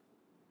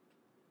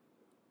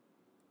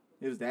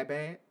 It was that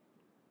bad?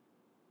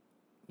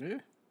 Yeah.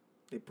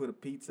 They put a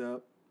pizza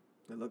up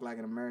that looked like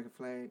an American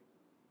flag.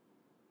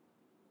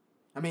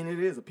 I mean, it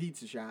is a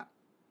pizza shop.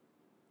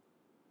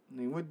 I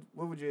mean, what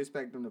would you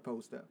expect them to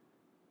post up?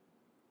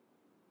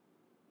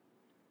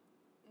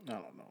 I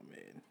don't know,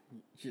 man.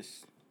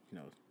 Just,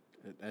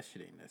 that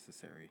shit ain't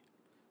necessary.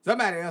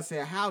 Somebody else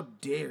said, how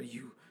dare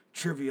you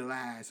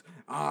trivialize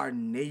our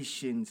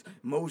nation's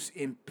most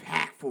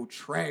impactful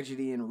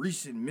tragedy in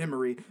recent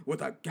memory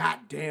with a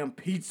goddamn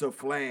pizza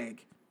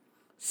flag.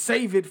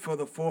 Save it for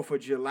the 4th of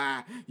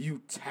July,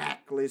 you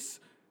tactless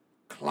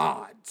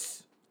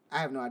clods. I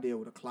have no idea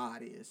what a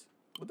clod is.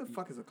 What the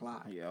fuck is a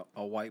clod? Yeah,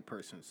 a white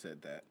person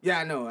said that. Yeah,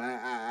 I know.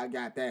 I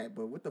got that.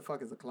 But what the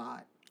fuck is a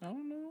clod? I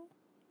don't know.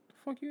 What the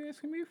fuck you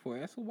asking me for?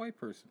 That's a white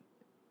person.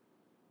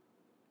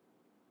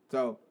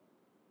 So,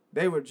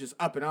 they were just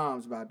up in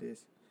arms about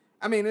this.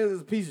 I mean, it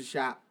was a pizza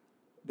shop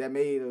that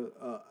made an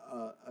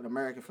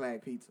American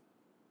flag pizza.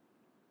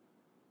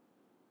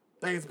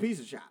 Like, it's a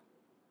pizza shop.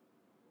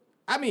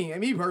 I mean,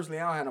 me personally,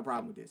 I don't have no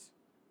problem with this.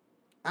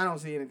 I don't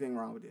see anything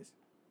wrong with this.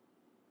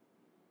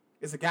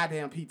 It's a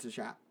goddamn pizza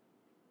shop.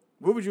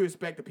 What would you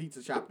expect a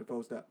pizza shop to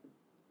post up?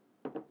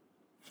 I don't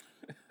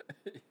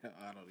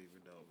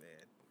even know,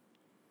 man.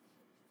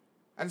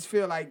 I just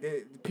feel like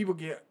people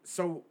get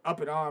so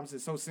up in arms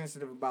and so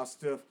sensitive about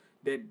stuff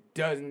that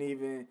doesn't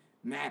even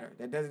matter.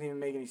 That doesn't even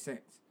make any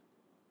sense.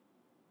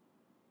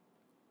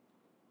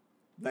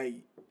 Like,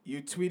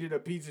 you tweeted a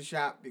pizza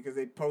shop because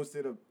they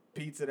posted a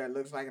pizza that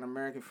looks like an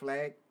American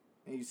flag,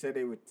 and you said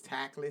they were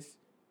tactless.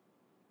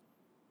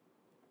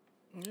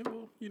 Yeah,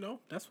 well, you know,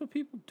 that's what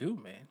people do,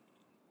 man.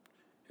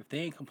 If they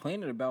ain't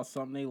complaining about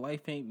something, their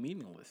life ain't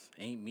meaningless,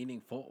 ain't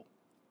meaningful.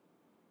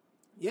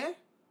 Yeah,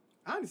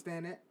 I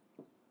understand that.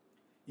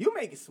 You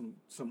making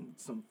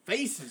some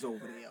faces over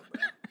there,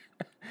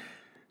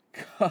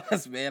 bro.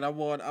 Cause man, I'm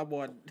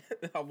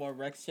on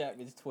Rex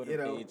Chapman's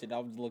Twitter page, and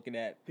I'm looking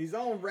at. He's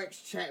on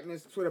Rex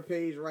Chapman's Twitter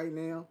page right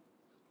now.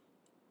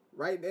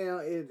 Right now,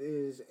 it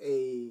is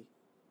a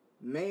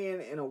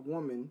man and a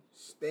woman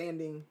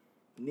standing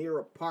near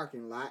a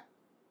parking lot.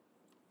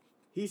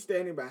 He's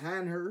standing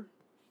behind her.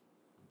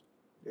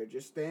 They're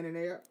just standing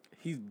there.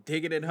 He's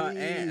digging in her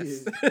ass.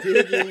 Is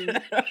digging.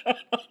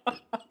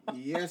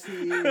 Yes,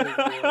 he is,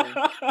 boy.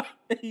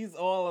 He's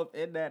all up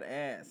in that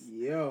ass.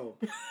 Yo.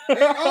 Hey,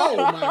 oh,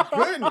 my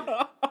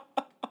goodness.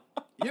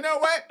 You know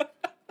what?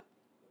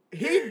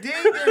 He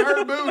digged in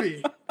her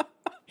booty.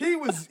 He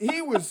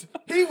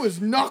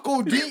was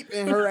knuckle deep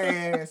in her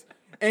ass,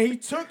 and he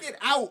took it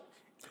out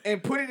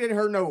and put it in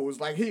her nose.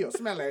 Like, here,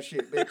 smell that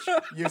shit, bitch.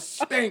 You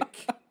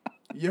stink.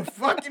 You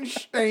fucking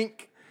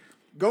stink.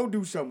 Go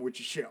do something with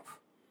yourself.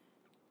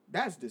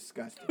 That's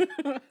disgusting.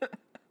 I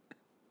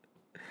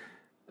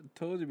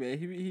told you, man.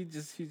 He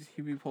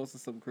be posting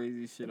some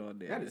crazy shit on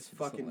there. That is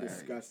fucking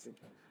disgusting.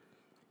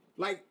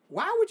 Like,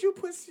 why would you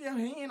put your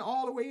hand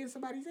all the way in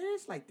somebody's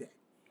ass like that?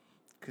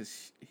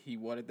 Cause he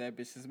wanted that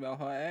bitch to smell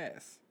her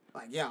ass.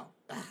 Like, yo.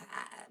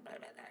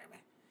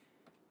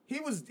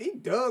 He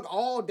dug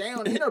all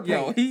down in her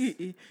pants.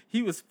 Yo,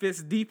 he was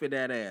fist deep in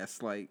that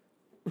ass. Like,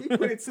 he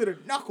put it to the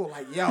knuckle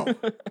like, yo.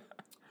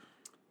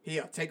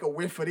 Here, take a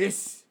whiff of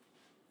this.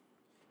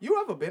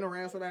 You ever been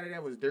around somebody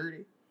that was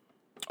dirty?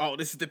 Oh,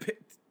 this is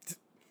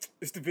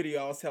the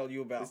video I was telling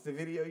you about. It's the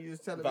video you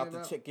was telling me about?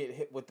 The chick getting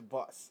hit with the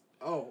bus.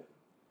 Oh.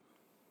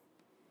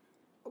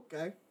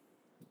 Okay.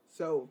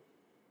 So,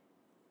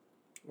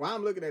 while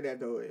I'm looking at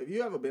that, though, have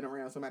you ever been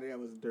around somebody that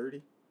was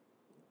dirty?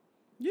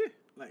 Yeah.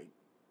 Like,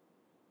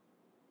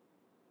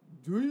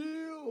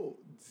 damn,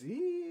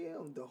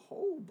 the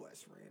whole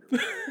bus ran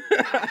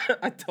around.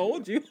 I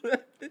told you.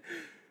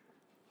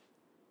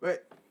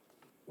 But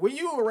when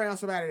you around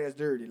somebody that's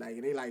dirty, like,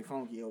 and they like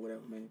funky or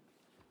whatever, man,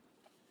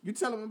 you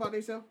tell them about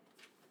themselves?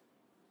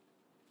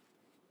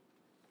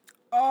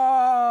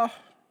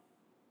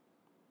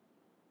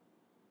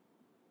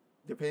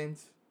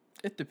 Depends.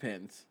 It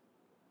depends.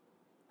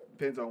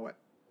 Depends on what?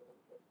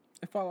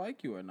 If I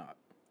like you or not.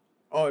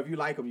 Oh, if you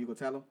like them, you can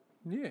tell them?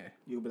 Yeah.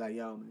 You'll be like,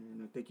 yo,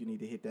 man, I think you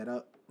need to hit that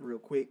up real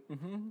quick.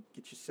 Mm-hmm.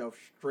 Get yourself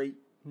straight.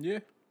 Yeah.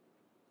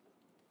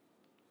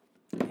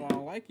 If I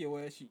don't like your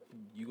ass,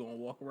 you gonna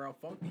walk around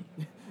funky.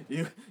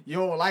 You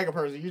don't like a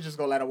person, you just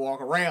gonna let her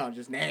walk around,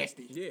 just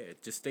nasty. Yeah,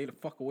 just stay the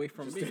fuck away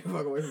from me. Stay the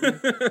fuck away from me.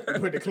 You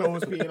put the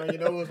clothespin on your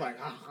nose, like,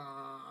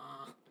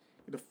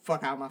 get the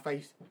fuck out of my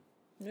face.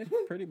 Yeah,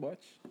 pretty much.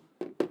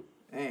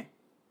 Man.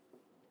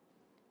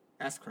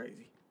 That's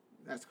crazy.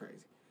 That's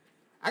crazy.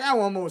 I got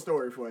one more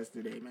story for us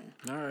today, man.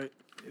 All right.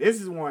 This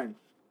is one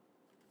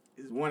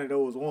of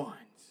those ones.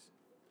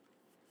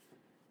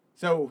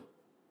 So,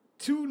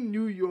 2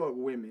 New York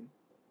women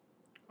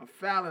are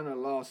filing a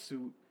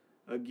lawsuit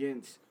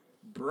against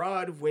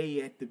Broadway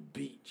at the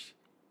Beach.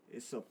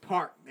 It's a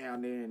park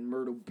down there in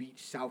Myrtle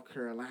Beach, South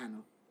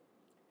Carolina.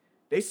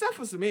 They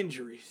suffered some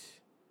injuries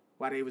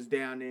while they was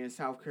down there in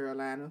South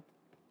Carolina.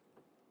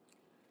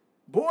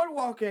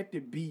 Boardwalk at the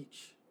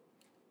beach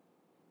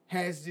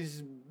has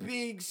this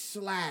big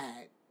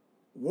slide,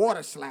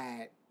 water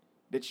slide,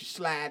 that you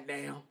slide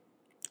down.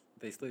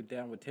 They slid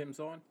down with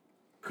Tim's on?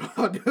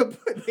 Called the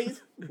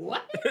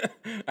what?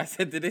 I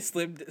said, did they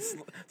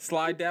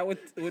slide down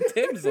with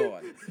Tim's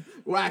on?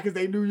 Why? Because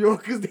they New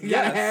Yorkers, they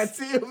gotta have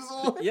Tim's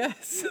on?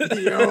 Yes.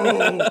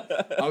 Yo,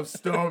 I'm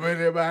storming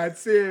them by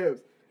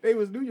Tim's. They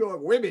was New York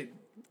women.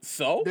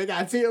 So? They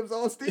got Tim's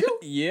on still?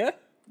 Yeah.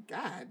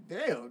 God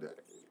damn.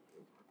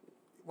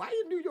 Why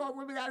you New York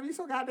women gotta be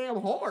so goddamn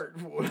hard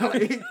for?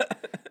 Like,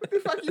 what the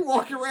fuck you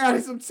walking around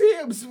in some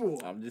Tim's for?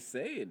 I'm just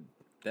saying.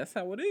 That's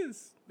how it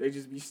is. They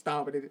just be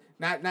stomping it.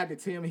 Not the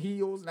Tim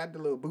heels, not the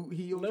little boot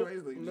heel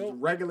joints. Like Nope.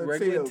 Just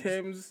regular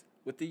Tim's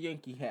with the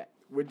Yankee hat.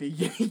 With the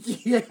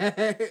Yankee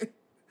hat.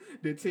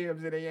 The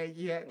Timbs and the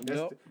Yankee hat.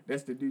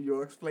 That's the New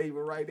York's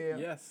flavor right there.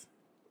 Yes.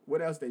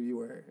 What else they be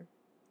wearing?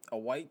 A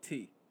white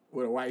tee.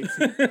 With a white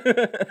tee.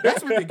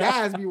 That's what the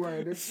guys be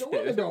wearing. The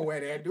women don't wear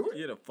that, do it?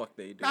 Yeah, the fuck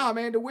they do. Nah,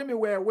 man, the women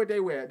wear what they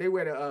wear. They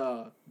wear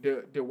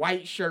the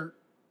white shirt.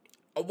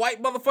 A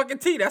white motherfucking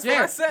tee. That's what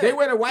I said. They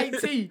wear the white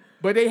tee,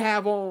 but they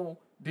have on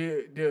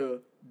the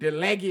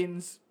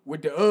leggings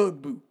with the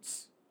Ugg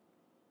boots.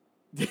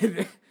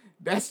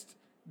 That's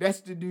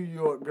the New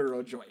York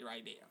girl joint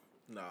right there.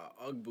 Nah,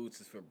 Ugg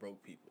boots is for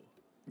broke people.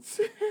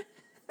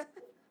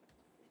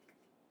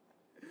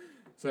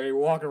 So they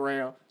walk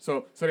around.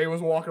 So they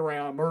was walking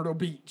around Myrtle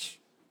Beach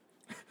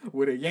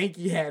with a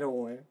Yankee hat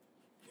on,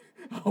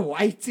 a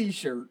white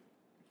T-shirt.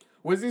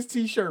 Was this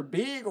T-shirt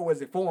big or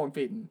was it form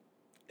fitting?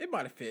 It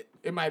might have fit.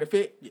 It might have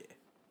fit. Yeah.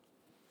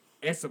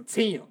 And some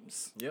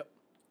Timbs. Yep.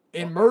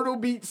 In Myrtle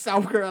Beach,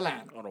 South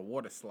Carolina. On a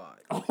water slide.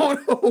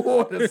 On a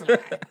water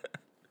slide.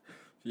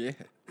 Yeah.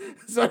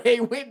 So they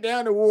went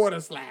down the water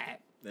slide.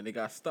 Then they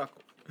got stuck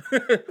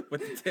with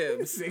the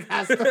Timbs. They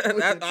got stuck with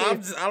the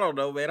Timbs. I don't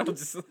know, man. I'm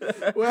just.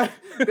 Well,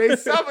 they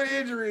suffered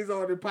injuries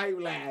on the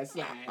pipeline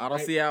slide. I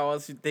don't see how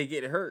else they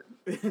get hurt.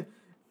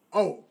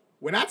 Oh,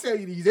 when I tell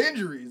you these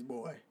injuries,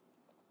 boy,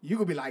 you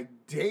could be like,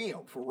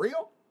 damn, for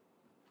real?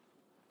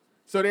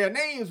 So their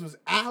names was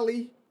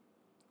Allie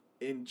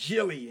and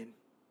Jillian.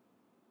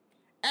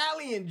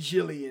 Allie and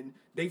Jillian,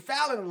 they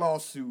filed a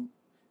lawsuit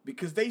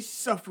because they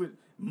suffered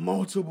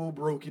multiple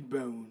broken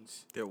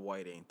bones. They're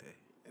white, ain't they?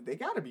 They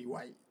gotta be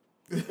white.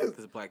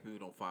 Because black people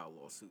don't file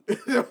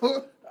lawsuits.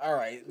 All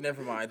right,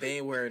 never mind. They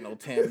ain't wearing no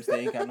Timbs.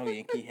 They ain't got no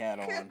Yankee hat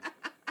on.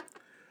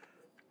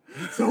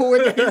 So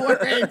what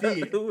they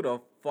did? Who the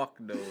fuck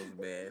knows,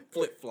 man?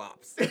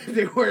 Flip-flops.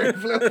 They wearing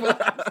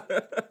flip-flops.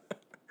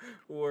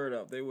 Word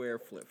up. They wear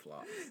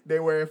flip-flops. They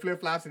wearing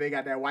flip-flops and they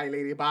got that white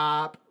lady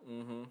bob.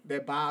 Mm-hmm.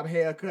 That bob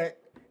haircut.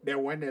 That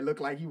one that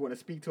look like you want to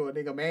speak to a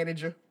nigga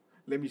manager.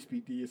 Let me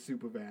speak to your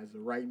supervisor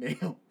right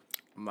now.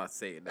 I'm not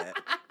saying that.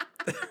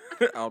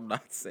 I'm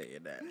not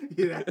saying that.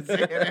 You're not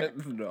saying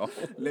that? No.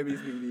 Let me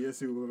speak to your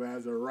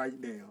supervisor right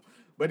now.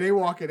 But they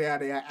walking out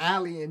there,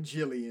 Allie and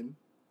Jillian.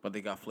 But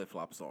they got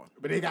flip-flops on.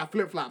 But they got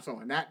flip-flops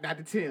on. Not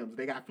the Timbs.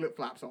 They got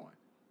flip-flops on.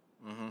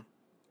 Mm-hmm.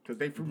 Because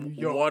they from New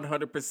York.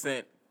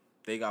 100%.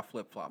 They got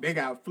flip-flops. They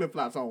got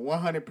flip-flops on,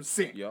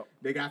 100%. Yep.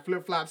 They got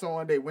flip-flops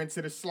on. They went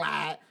to the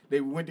slide.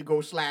 They went to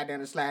go slide down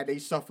the slide. They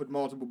suffered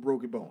multiple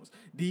broken bones.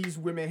 These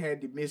women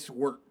had to miss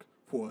work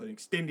for an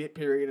extended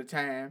period of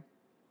time.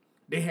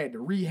 They had to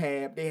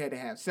rehab. They had to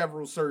have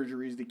several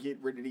surgeries to get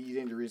rid of these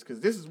injuries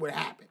because this is what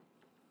happened.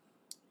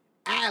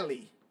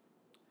 Allie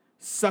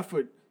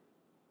suffered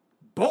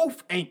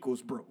both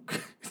ankles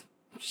broke.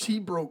 She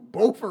broke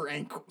both her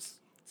ankles.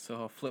 So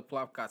her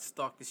flip-flop got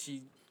stuck and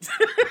she...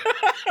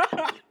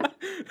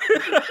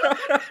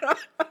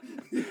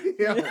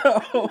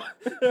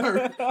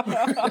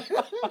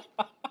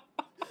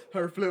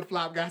 Her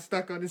flip-flop got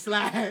stuck on the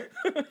slide.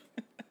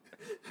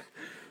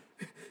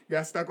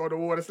 Got stuck on the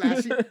water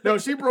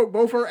slide. She broke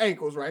both her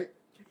ankles, right?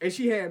 And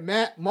she had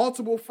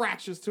multiple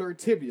fractures to her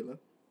tibia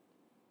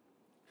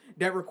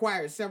that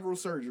required several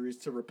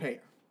surgeries to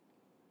repair.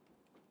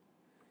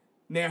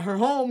 Now, her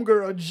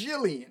homegirl,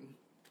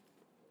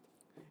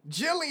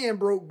 Jillian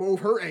broke both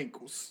her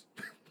ankles.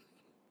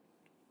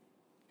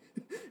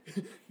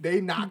 They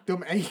knocked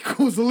them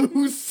ankles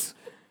loose.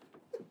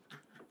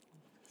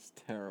 It's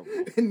terrible.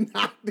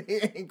 Knocked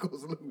their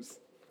ankles loose.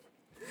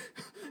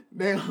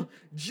 Now,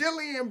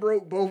 Jillian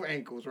broke both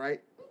ankles,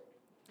 right?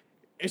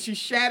 And she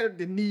shattered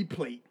the knee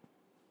plate.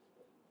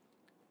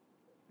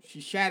 She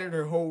shattered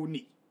her whole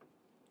knee.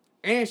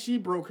 And she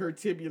broke her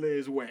tibia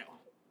as well.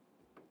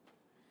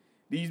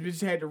 These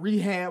bitches had to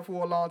rehab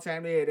for a long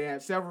time. They had to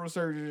have several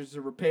surgeries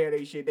to repair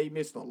their shit. They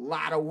missed a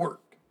lot of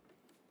work.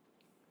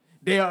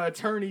 Their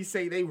attorneys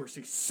say they were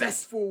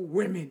successful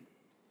women.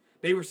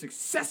 They were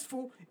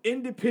successful,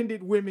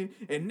 independent women,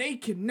 and they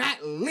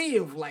cannot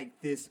live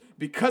like this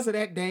because of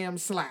that damn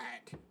slide.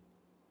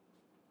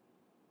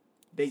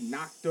 They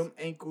knocked them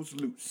ankles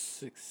loose.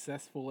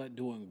 Successful at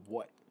doing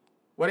what?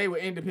 Well, they were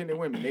independent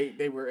women.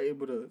 They were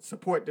able to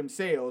support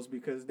themselves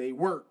because they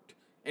worked,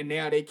 and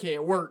now they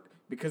can't work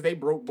because they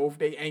broke both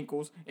their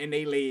ankles and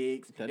their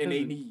legs and their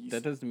knees.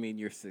 That doesn't mean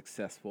you're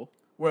successful.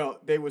 Well,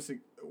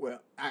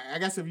 I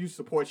guess if you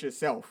support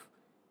yourself,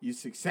 you're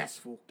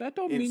successful. That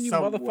don't mean you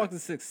motherfucking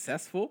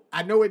successful.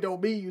 I know it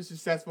don't mean you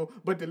successful,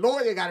 but the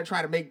lawyer got to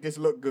try to make this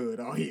look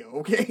good on here,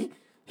 okay?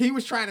 He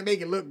was trying to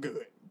make it look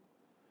good.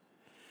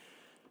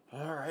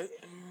 All right.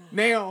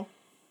 Now,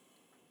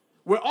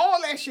 with all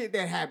that shit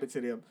that happened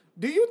to them,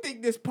 do you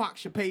think this Pac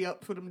should pay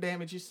up for them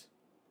damages?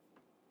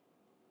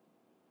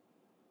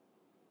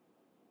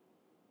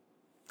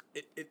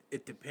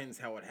 It depends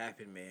how it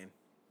happened, man.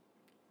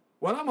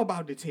 Well, I'm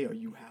about to tell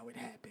you how it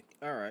happened.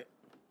 All right.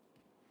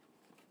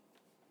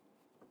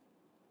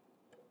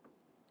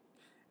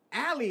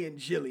 Allie and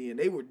Jillian,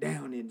 they were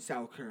down in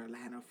South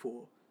Carolina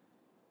for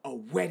a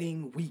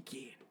wedding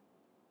weekend.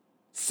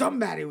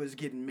 Somebody was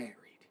getting married.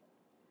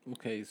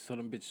 Okay, so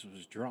them bitches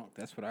was drunk.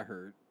 That's what I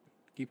heard.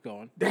 Keep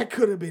going. That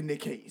could have been the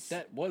case.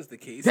 That was the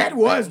case. That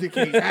was the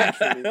case,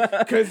 actually.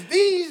 Because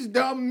these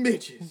dumb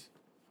bitches,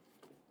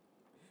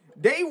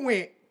 they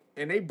went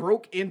and they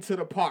broke into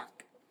the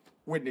park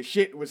when the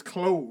shit was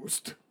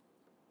closed.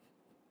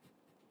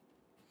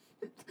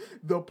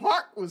 The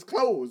park was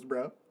closed,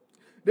 bro.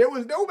 There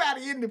was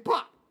nobody in the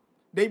park.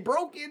 They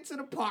broke into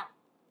the park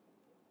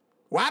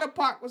while the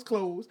park was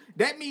closed.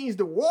 That means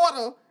the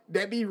water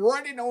that be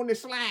running on the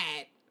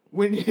slide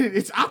when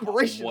it's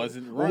operational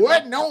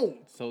wasn't on.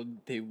 So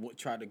they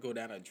tried to go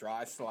down a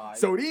dry slide.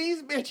 So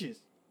these bitches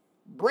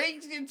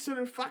breaks into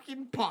the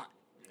fucking park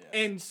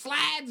and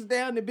slides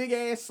down the big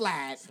ass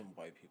slide. Some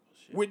white people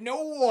shit. With no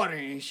water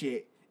and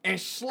shit. And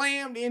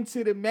slammed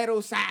into the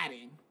metal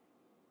siding.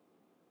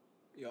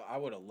 Yo, I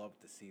would have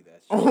loved to see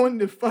that shit. On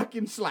the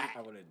fucking slide.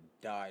 I would have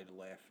died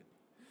laughing.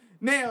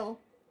 Now,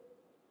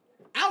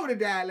 I would have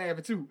died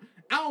laughing too.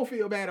 I don't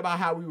feel bad about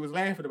how we was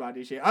laughing about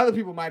this shit. Other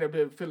people might have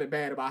been feeling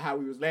bad about how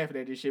we was laughing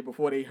at this shit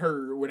before they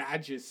heard what I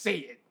just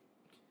said.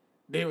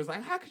 They was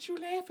like, how could you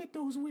laugh at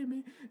those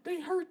women?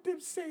 They hurt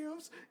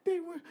themselves.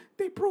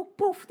 They broke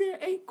both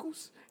their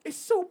ankles. It's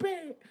so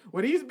bad.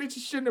 Well, these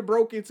bitches shouldn't have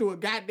broke into a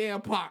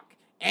goddamn park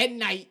at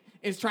night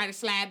and trying to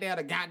slide down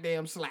a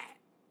goddamn slide.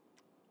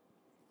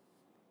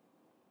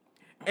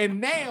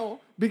 And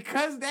now,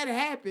 because that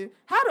happened,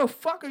 how the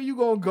fuck are you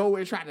gonna go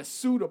and try to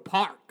sue the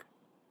park?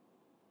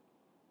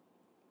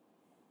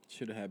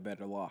 Should have had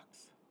better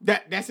locks.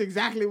 That's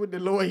exactly what the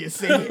lawyer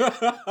said.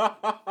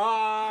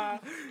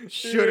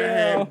 Should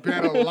have had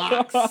better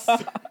locks.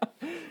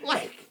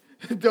 Like,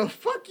 the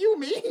fuck you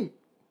mean?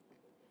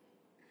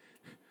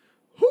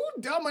 Who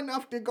dumb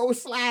enough to go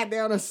slide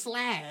down a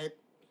slide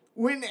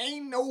when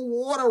ain't no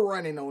water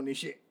running on this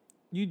shit?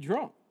 You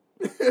drunk.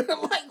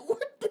 Like,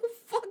 what the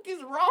fuck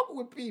is wrong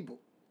with people?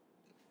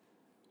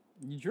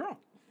 You drunk.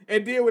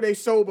 And then when they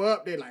sober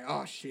up, they're like,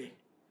 oh shit,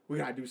 we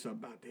gotta do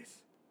something about this.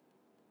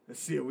 Let's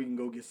see if we can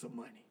go get some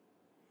money.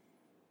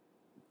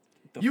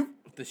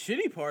 The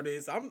shitty part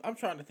is, I'm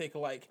trying to think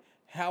of, like,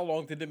 how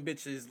long did them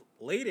bitches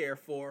lay there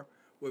for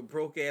with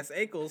broke ass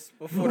ankles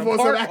before the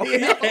park?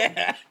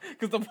 Yeah,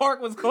 because the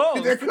park was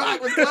closed. The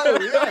park was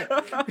closed.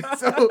 Yeah.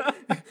 So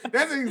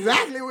that's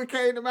exactly what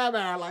came to my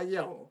mind. Like,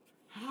 yo,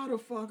 how the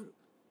fuck?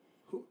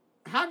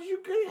 How did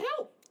you get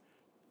help?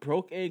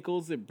 Broke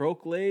ankles and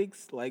broke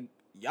legs, like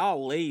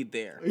y'all laid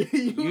there.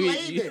 you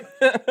laid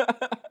there.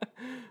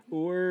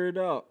 Word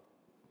up.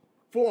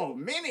 For a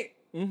minute.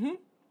 Mm-hmm.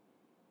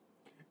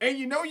 And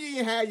you know you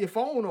didn't have your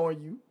phone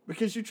on you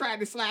because you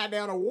tried to slide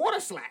down a water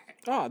slide.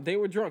 Oh, they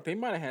were drunk. They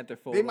might have had their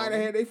phone. They might have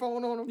had their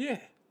phone on them. Yeah.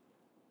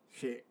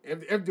 Shit.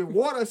 If the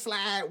water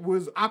slide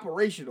was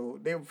operational,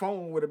 their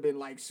phone would have been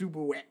like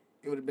super wet.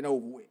 It would have been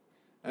over with.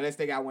 Unless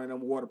they got one of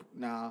them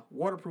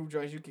waterproof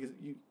joints.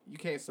 You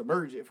can't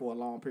submerge it for a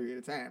long period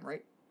of time,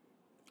 right?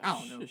 I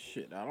don't know.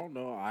 Shit, I don't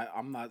know.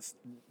 I'm not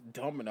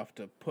dumb enough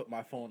to put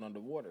my phone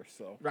underwater,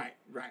 so. Right.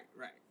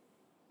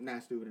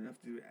 Not stupid enough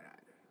to do that either.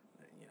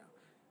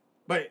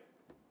 But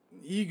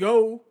you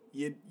go,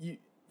 you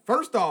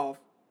first off,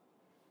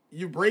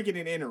 you're breaking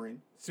and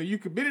entering, so you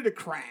committed a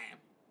crime.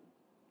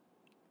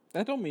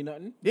 That don't mean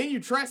nothing. Then you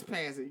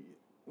trespassing.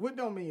 What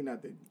don't mean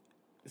nothing?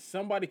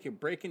 Somebody can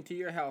break into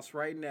your house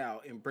right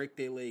now and break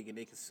their leg and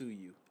they can sue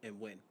you and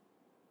win.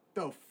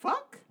 The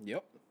fuck?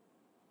 Yep.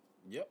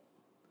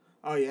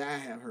 Oh yeah, I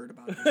have heard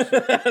about this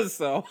shit.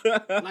 So.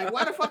 Like,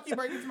 why the fuck you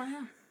break into my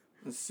house?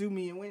 And sue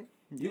me and win?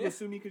 You gonna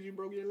sue me because you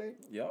broke your leg?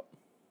 Yep.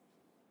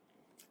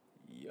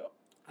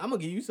 I'm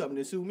gonna give you something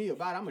to sue me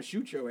about. I'm gonna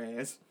shoot your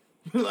ass.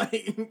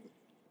 Like,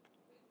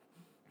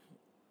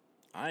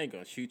 I ain't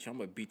gonna shoot you. I'm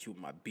gonna beat you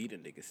with my beat a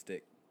nigga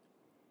stick.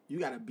 You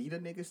gotta beat a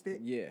nigga stick?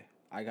 Yeah.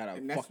 I got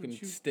a fucking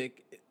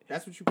stick.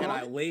 That's what you call it? And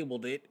I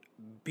labeled it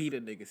beat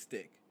a nigga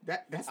stick.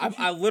 That's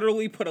I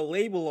literally put a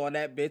label on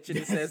that bitch and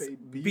it says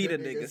beat a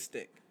nigga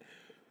stick.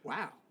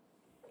 Wow.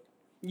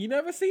 You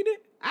never seen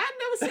it? I've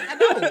never seen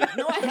it.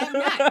 No, I have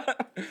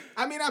not.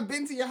 I mean, I've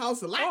been to your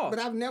house a lot, but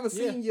I've never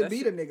seen you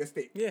beat a nigga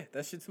stick. Yeah,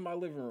 that shit's in my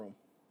living room.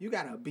 You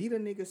got a beat a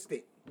nigga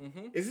stick.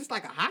 Mm-hmm. Is this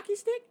like a hockey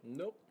stick?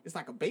 Nope. It's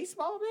like a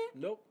baseball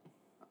bat? Nope.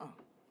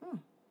 Oh.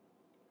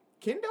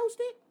 Kendo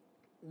stick?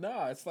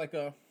 Nah, it's like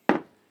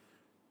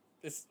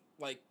it's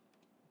like,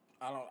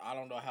 I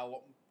don't know how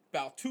long,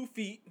 about 2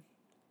 feet.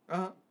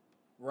 Uh-huh.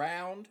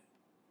 Round,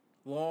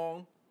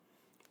 long,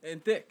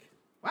 and thick.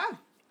 Wow.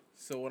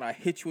 So when I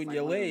hit you in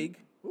your leg,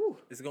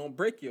 it's gonna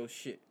break your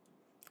shit.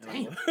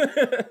 Damn.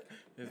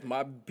 It's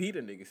my beat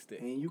a nigga stick.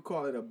 And you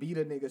call it a beat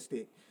a nigga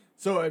stick.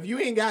 So if you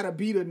ain't got a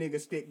beat a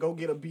nigga stick, go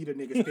get a beat a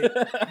nigga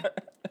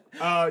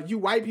stick. You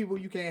white people,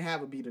 you can't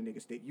have a beat a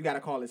nigga stick. You gotta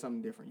call it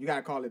something different. You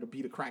gotta call it a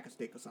beat a cracker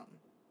stick or something.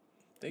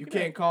 You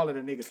can't call it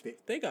a nigga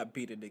stick. They got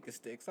beat a nigga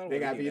sticks. I don't they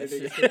got beat a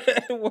nigga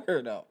stick.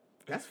 Word up.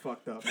 That's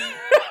fucked up, man.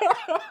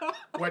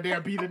 What,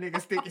 they'll beat a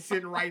nigga stick is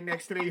sitting right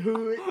next to their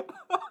hood?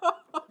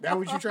 That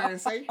what you trying to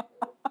say?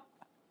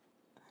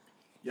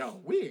 Yo,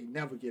 we ain't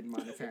never getting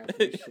monetized for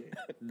this shit.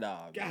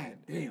 Nah, God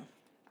damn.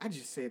 I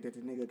just said that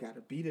the nigga got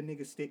a beat a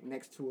nigga stick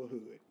next to a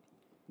hood.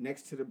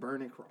 Next to the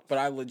burning cross. But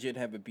I legit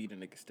have a beat a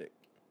nigga stick.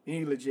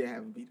 You legit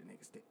have a beat a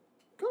nigga stick.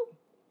 Cool.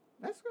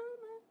 That's good,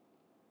 man.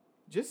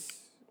 Just,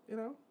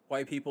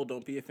 White people,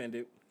 don't be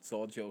offended. It's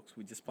all jokes.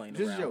 We just playing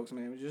around. Just jokes,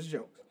 man. Just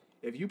jokes.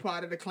 If you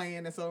part of the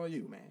clan, that's on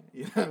you, man.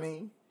 You know what I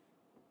mean?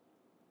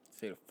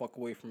 Stay the fuck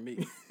away from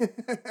me.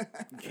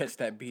 Catch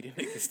that beat a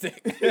nigga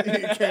stick.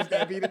 Catch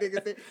that beat a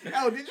nigga stick.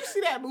 Oh, did you see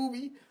that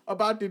movie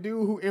about the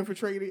dude who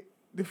infiltrated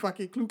the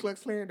fucking Ku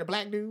Klux Klan, the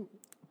black dude?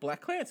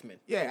 Black Klansman.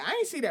 Yeah, I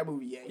ain't see that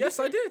movie yet. Yes,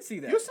 I did see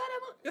that. You saw that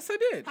movie? Yes, I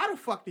did. How the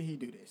fuck did he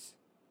do this?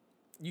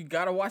 You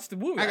gotta watch the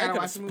movie. I gotta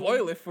watch the movie.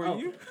 Spoil it for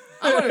you.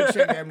 I'm gonna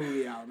check that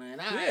movie out, man.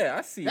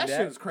 I see that. That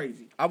shit was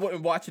crazy. I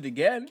wouldn't watch it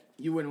again.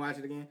 You wouldn't watch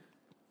it again?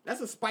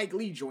 That's a Spike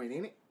Lee joint,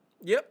 ain't it?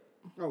 Yep.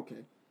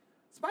 Okay.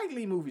 Spike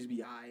Lee movies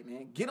be alright,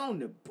 man. Get on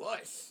the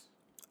bus.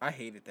 I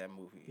hated that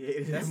movie. You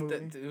hated that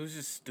movie? It was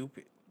just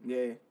stupid.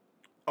 Yeah.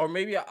 Or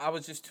maybe I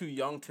was just too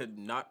young to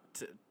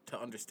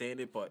understand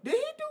it, but... Did he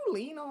do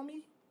Lean on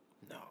Me?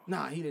 No.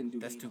 Nah, he didn't do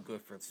That's Lean too on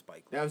good for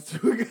Spike. That was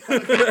too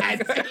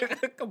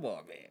good. Come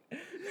on, man.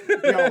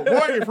 Yo,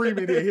 Morgan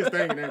Freeman did his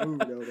thing in that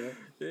movie, though, man.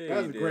 Yeah, that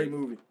was a great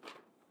movie.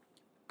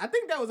 I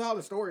think that was all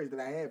the stories that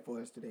I had for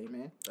us today,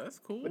 man. That's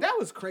cool. But that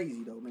was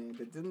crazy, though, man.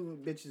 That them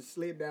bitches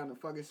slid down the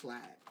fucking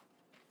slide.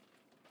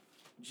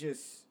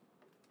 Just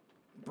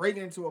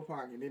breaking into a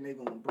park, and then they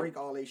gonna break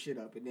all their shit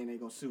up, and then they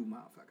gonna sue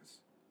motherfuckers.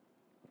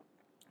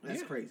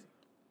 That's crazy.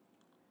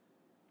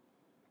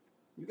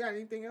 You got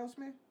anything else,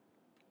 man?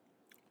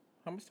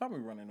 How much time are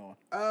we running on?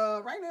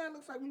 Right now it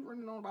looks like we're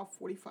running on about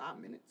 45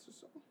 minutes or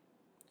so.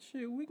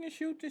 Shit, we can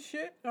shoot this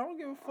shit. I don't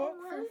give a fuck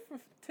for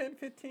 10,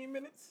 15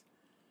 minutes.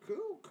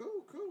 Cool.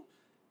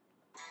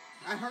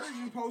 I heard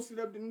you posted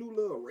up the new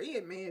little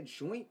Red Man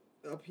joint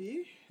up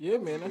here. Yeah,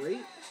 man.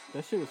 Great.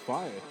 That shit was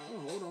fire.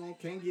 Oh, hold on.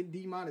 Can't get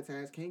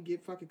demonetized. Can't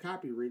get fucking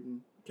copywritten.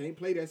 Can't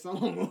play that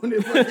song on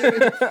it.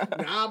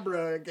 Fucking... Nah,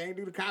 bruh. Can't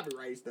do the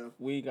copyright stuff.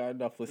 We ain't got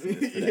enough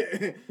listeners for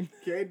that.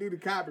 Can't do the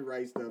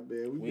copyright stuff,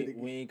 man.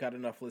 We ain't got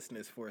enough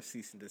listeners for a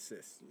cease and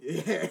desist.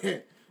 Yeah.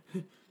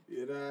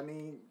 You know what I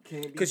mean?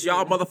 Can't be... Because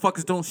y'all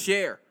motherfuckers don't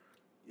share.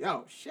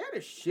 Yo, share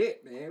the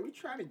shit, man. We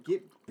trying to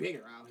get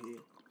bigger out here.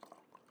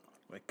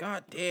 Like,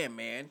 goddamn,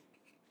 man.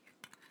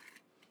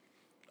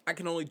 I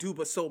can only do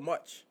but so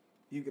much.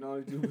 You can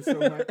only do but so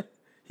much.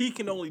 He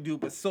can only do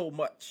but so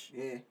much.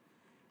 Yeah.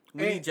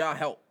 We need y'all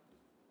help.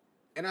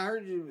 And I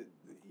heard you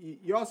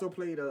also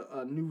played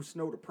a new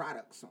Snow the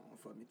Product song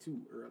for me too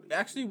earlier. It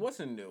actually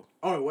wasn't new.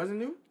 Oh, it wasn't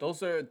new?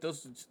 Those are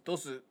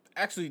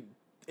actually,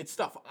 it's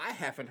stuff I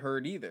haven't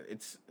heard either.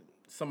 It's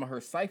some of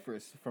her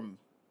ciphers from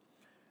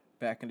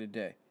back in the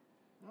day.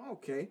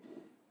 Okay.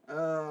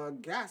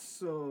 Got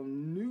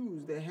some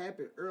news that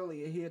happened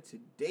earlier here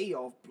today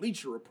off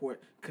Bleacher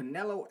Report.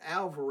 Canelo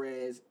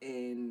Alvarez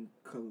and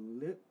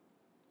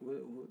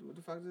what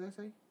the fuck did that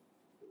say?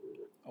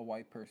 A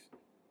white person.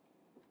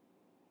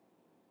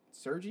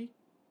 Sergey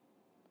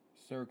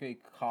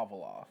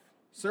Kovalev.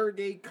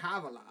 Sergey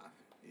Kovalev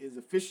is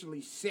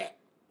officially set.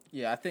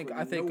 Yeah, I think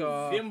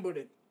November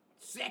the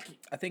 2nd.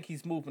 I think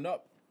he's moving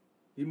up.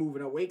 He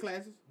moving up weight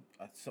classes?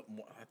 I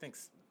think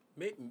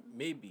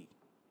maybe.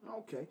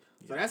 Okay.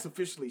 So that's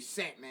officially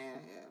set, man.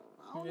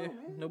 I don't know,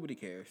 man. Nobody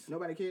cares.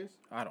 Nobody cares?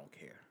 I don't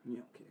care. You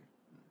don't care.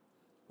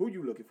 Who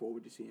you looking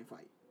forward to seeing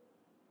fight?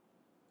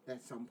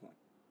 At some point.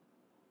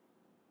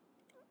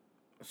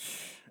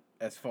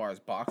 As far as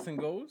boxing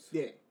goes?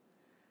 Yeah.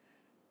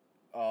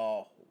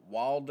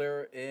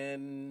 Wilder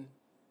and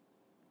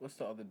what's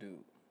the other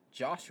dude?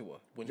 Joshua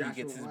when he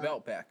gets his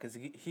belt back, because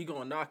he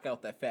gonna knock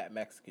out that fat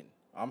Mexican.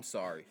 I'm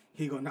sorry.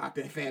 He gonna knock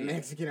that fat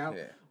Mexican out?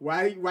 Yeah.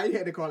 Why you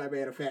had to call that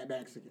man a fat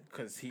Mexican?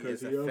 Because he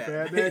is a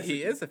fat Mexican.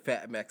 He is a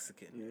fat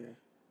Mexican. Yeah.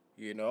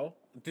 You know?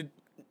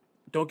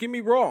 Don't get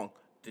me wrong.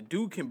 The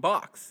dude can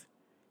box.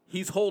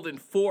 He's holding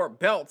 4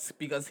 belts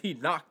because he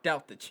knocked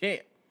out the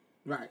champ.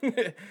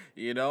 Right.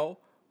 You know?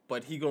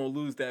 But he gonna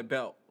lose that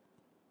belt.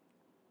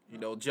 You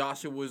know,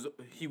 Joshua was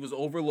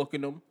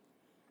overlooking him.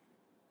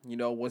 You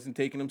know, wasn't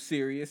taking him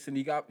serious, and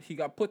he got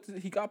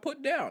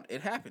put down.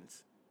 It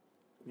happens.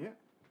 Yeah.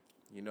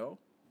 You know?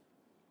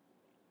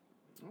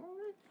 All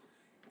right.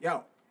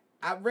 Yo,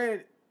 I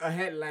read a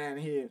headline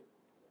here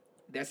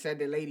that said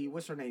the lady,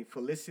 what's her name?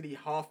 Felicity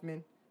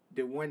Hoffman,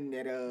 the one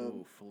that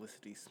Ooh,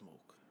 Felicity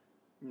Smoke.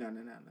 No.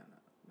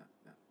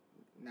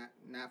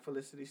 Not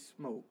Felicity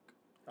Smoke.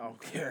 I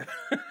don't care.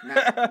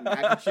 Not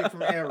the chick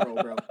from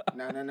Arrow, bro.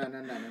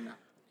 No.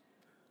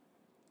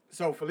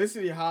 So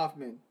Felicity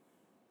Hoffman,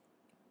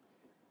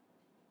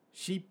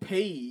 she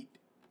paid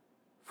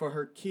for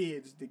her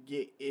kids to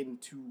get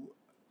into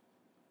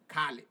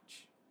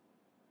college.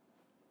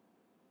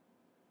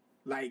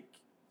 Like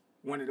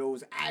one of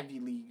those Ivy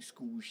League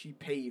schools. She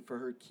paid for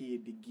her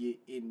kid to get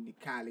into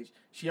college.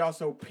 She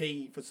also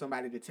paid for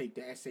somebody to take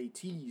the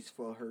SATs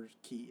for her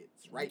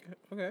kids, right?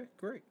 Okay,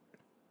 great.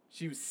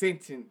 She was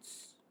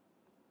sentenced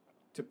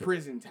to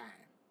prison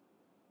time.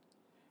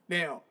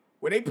 Now,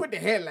 when they put the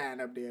headline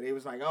up there, they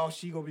was like, oh,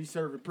 she gonna be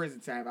serving prison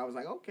time. I was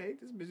like, okay,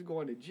 this bitch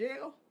going to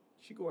jail?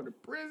 She going to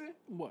prison?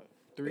 What,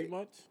 3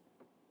 months?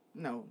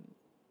 No.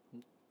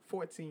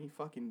 14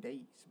 fucking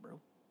days, bro.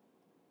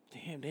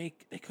 Damn, they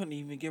couldn't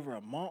even give her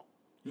a month?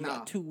 You Nah.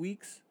 got 2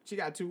 weeks? She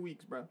got 2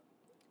 weeks, bro.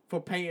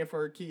 For paying for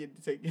her kid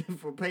to take,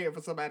 for paying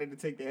for somebody to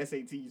take the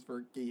SATs for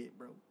her kid,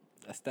 bro.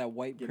 That's that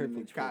white Get him in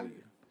privilege for college.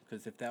 you.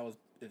 Because if that was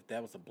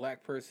a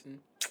black person,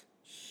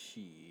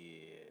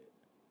 shit.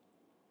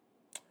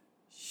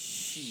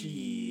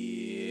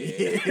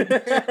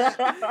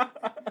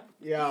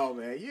 Yo,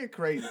 man, you're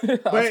crazy.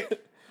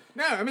 But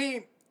no, I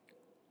mean,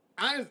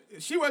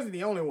 she wasn't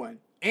the only one.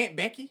 Aunt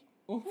Becky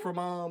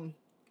from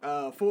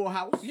Full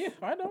House. Yeah,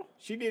 I know.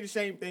 She did the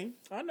same thing.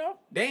 I know.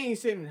 They ain't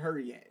sending her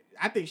yet.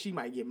 I think she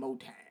might get more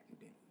time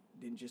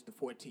than just the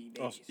 14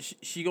 days. Oh,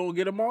 she gonna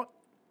get a month?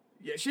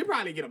 Yeah, she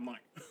probably get a month.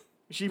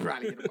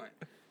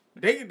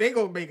 They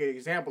gonna make an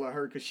example of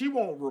her because she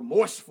won't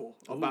remorseful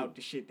about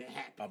the shit that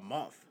happened. A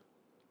month.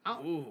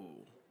 Oh.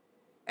 Ooh.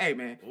 Hey,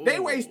 man, they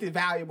wasted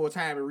valuable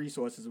time and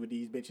resources with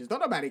these bitches. Don't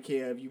nobody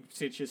care if you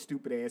sent your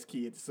stupid ass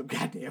kid to some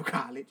goddamn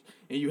college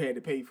and you had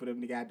to pay for them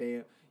to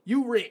goddamn.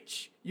 You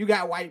rich. You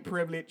got white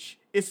privilege.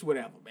 It's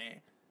whatever, man.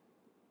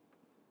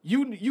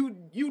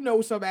 You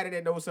know somebody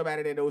that knows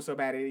somebody that knows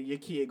somebody. Your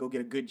kid go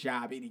get a good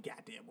job any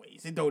goddamn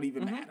ways. It don't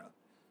even matter.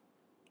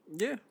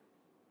 Yeah.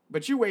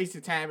 But you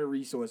wasted time and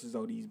resources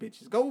on these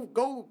bitches.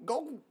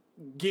 Go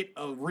get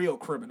a real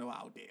criminal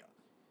out there.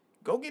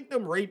 Go get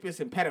them rapists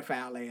and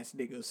pedophile ass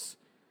niggas.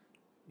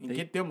 And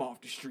get them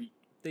off the street.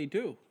 They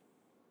do.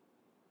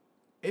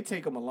 It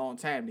take them a long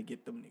time to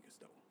get them niggas,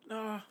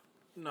 though.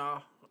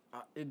 Nah,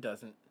 it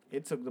doesn't.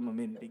 It took them a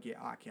minute to get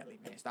R. Kelly,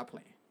 man. Stop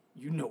playing.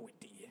 You know it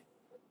did.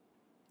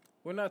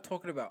 We're not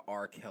talking about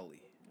R.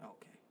 Kelly.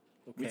 Okay.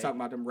 We talking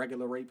about them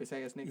regular rapist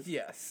ass niggas?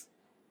 Yes.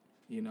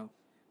 You know?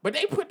 But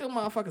they put them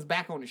motherfuckers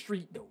back on the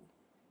street, though.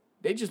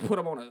 They just put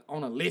them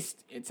on a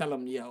list and tell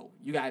them, yo,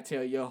 you gotta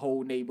tell your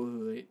whole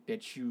neighborhood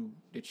that you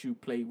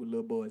play with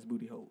little boys'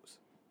 booty holes.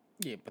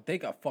 Yeah, but they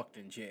got fucked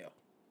in jail.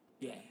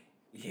 Yeah.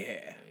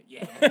 Yeah.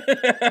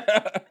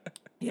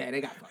 Yeah,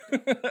 they got fucked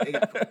up. They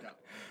got fucked up.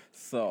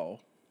 So.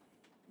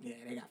 Yeah,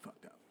 they got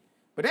fucked up.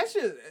 But that's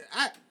just,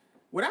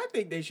 what I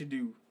think they should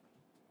do.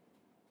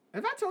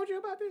 Have I told you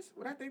about this?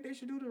 What I think they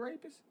should do to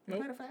rapists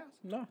and pedophiles?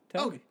 No,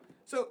 tell me.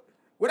 So,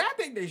 what I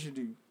think they should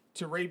do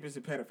to rapists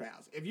and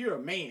pedophiles, if you're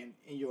a man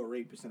and you're a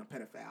rapist and a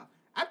pedophile,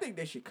 I think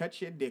they should cut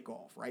your dick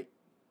off, right?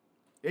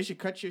 They should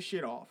cut your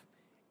shit off.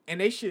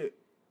 And they should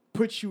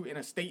put you in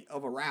a state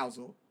of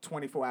arousal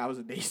 24 hours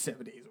a day,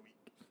 7 days a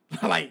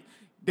week. Like,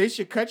 they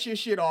should cut your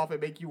shit off and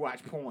make you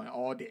watch porn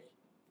all day.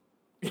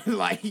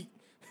 Like,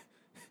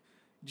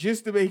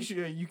 just to make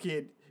sure you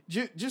can,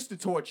 just to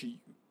torture you.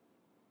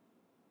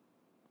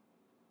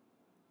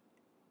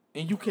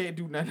 And you can't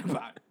do nothing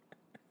about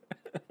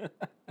it.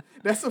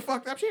 That's some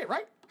fucked up shit,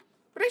 right?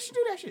 But they should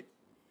do that shit.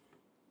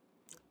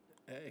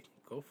 Hey,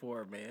 go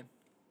for it, man.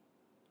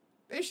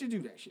 They should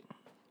do that shit.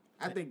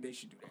 I think they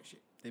should do that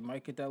shit. They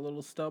might get that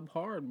little stub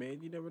hard, man.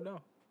 You never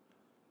know.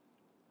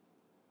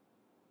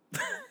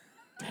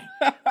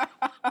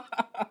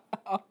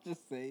 I'm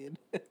just saying.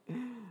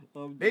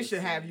 They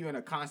should have you in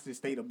a constant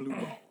state of blue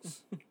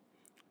balls.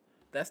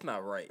 That's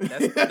not right.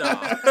 That's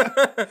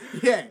nah.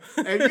 Yeah.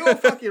 If you're a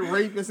fucking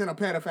rapist and a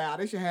pedophile,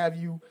 they should have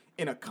you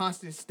in a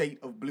constant state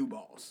of blue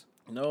balls.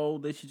 No,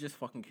 they should just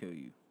fucking kill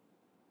you.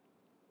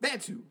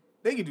 That too.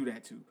 They can do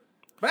that too.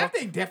 But I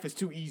think death is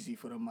too easy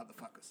for them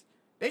motherfuckers.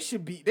 They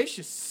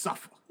should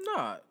suffer.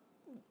 Nah.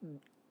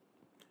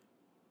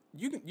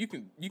 You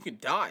can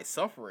die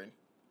suffering.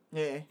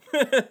 Yeah.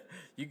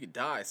 You could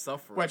die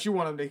suffering. What, you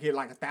want them to get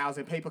like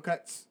 1,000 paper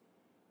cuts?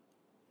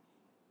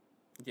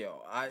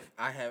 Yo, I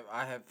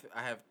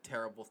have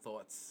terrible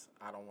thoughts.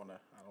 I don't wanna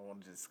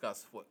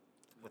discuss what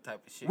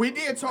type of shit. We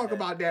did talk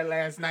about that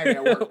last night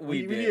at work.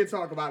 we did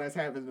talk about us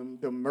having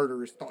the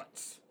murderous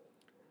thoughts.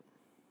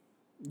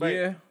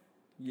 But,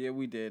 yeah,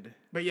 we did.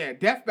 But yeah,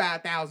 death by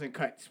 1,000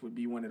 cuts would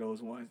be one of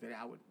those ones that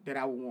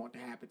I would want to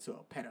happen to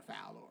a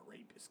pedophile or a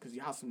rapist, because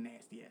y'all some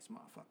nasty ass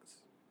motherfuckers.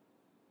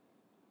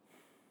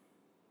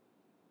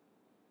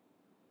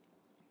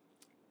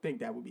 Think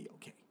that would be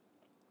okay.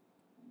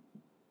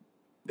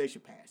 They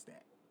should pass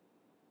that.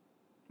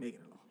 Make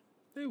it alone.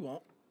 They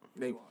won't.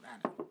 They won't.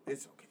 I know.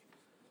 It's okay.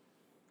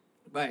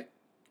 But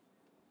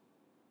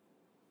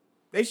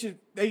they should.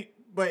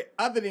 But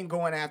other than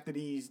going after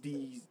these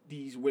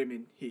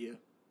women here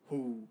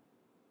who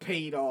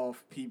paid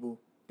off people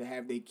to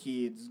have their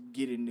kids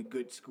get into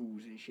good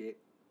schools and shit,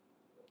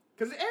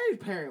 because every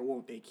parent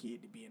wants their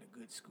kid to be in a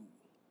good school.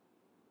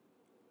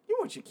 You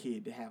want your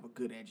kid to have a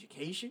good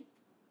education.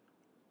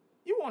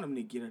 You want them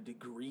to get a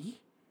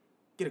degree,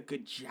 get a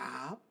good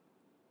job.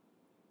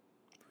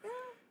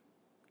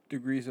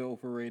 Degrees are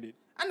overrated.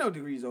 I know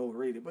degrees are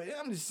overrated, but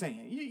I'm just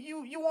saying,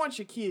 you want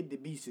your kid to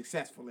be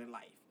successful in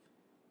life.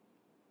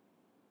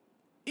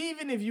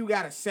 Even if you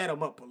got to set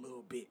them up a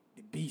little bit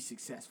to be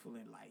successful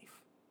in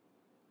life.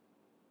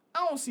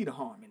 I don't see the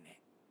harm in that.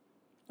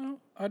 No,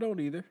 I don't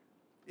either.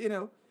 You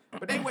know,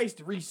 but they waste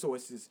the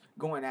resources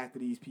going after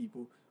these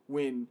people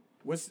when,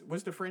 what's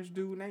the French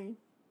dude name?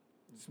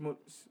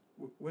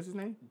 What's his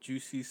name?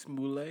 Juicy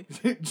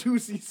Smollett.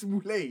 Juicy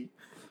Smollett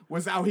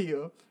was out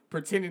here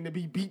pretending to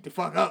be beat the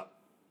fuck up,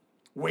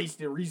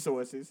 wasting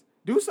resources.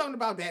 Do something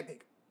about that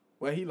nigga.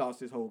 Well, he lost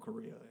his whole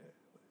career.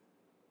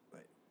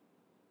 But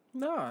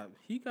nah,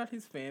 he got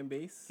his fan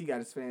base. He got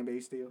his fan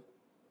base still.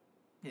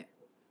 Yeah.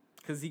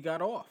 Because he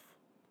got off.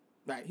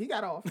 Right, he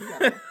got off.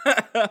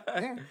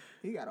 Yeah,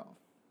 he got off.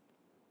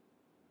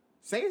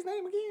 Say his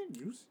name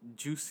again.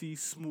 Juicy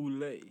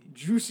Smollett.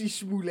 Juicy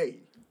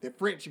Smollett, the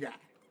French guy.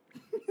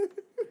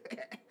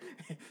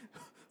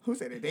 Who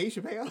said that? Dave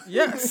Chappelle?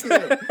 Yes.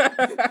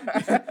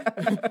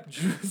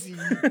 Juicy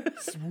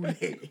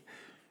Smollett.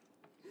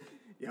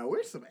 Yo,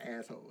 we're some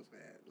assholes,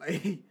 man.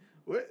 Like,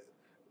 what?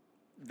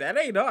 That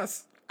ain't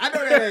us. I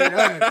know that ain't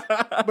us.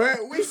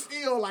 But we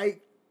still,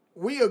 like,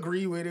 we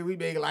agree with it. We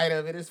make light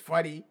of it. It's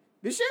funny.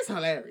 This shit's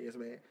hilarious,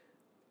 man.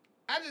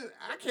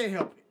 I can't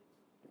help it.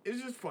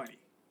 It's just funny.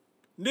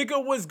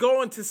 Nigga was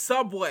going to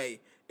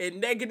Subway in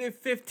negative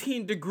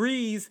 15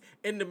 degrees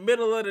in the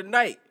middle of the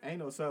night. Ain't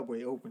no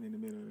Subway open in the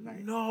middle of the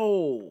night.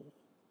 No.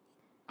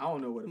 I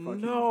don't know what the fuck.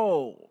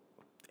 No.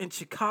 In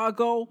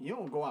Chicago? You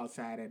don't go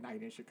outside at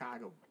night in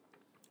Chicago.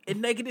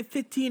 In negative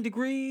 15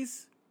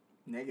 degrees?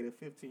 Negative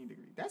 15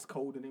 degrees. That's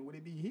colder than would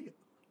it be here.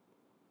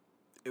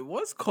 It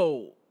was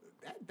cold.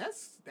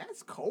 That's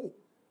cold.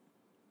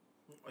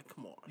 Like,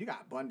 come on. You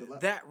got bundled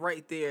up. That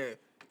right there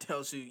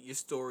tells you your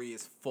story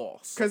is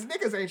false. Cause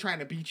niggas ain't trying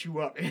to beat you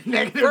up in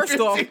negative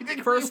 15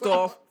 degrees.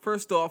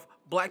 First off,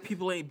 black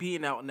people ain't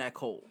being out in that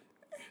cold.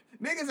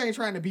 Niggas ain't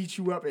trying to beat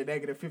you up in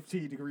negative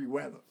 15 degree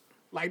weather.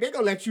 Like, they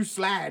gonna let you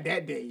slide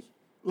that day.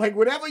 Like,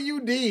 whatever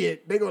you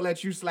did, they gonna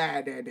let you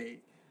slide that day.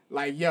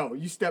 Like, yo,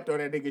 you stepped on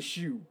that nigga's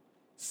shoe,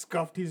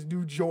 scuffed his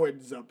new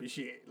Jordans up and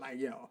shit. Like,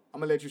 yo,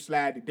 I'm gonna let you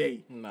slide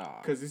today.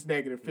 Nah. Cause it's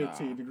negative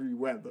 15 degree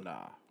weather.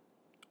 Nah.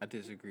 I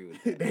disagree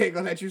with that. They ain't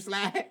gonna let you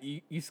slide?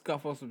 You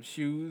scuff on some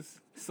shoes,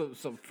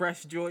 some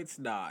fresh joints?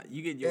 Nah,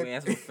 you get your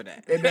ass whooped for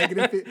that. In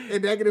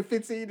negative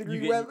 15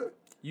 degree weather?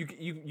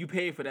 You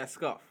pay for that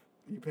scuff.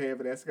 You paying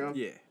for that scuff?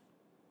 Yeah.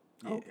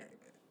 Okay.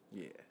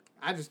 Yeah.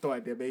 I just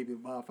thought that maybe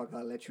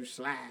motherfucker let you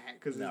slide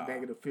because it's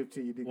negative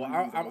 15 degrees.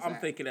 Well, I'm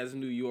thinking as a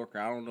New Yorker,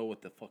 I don't know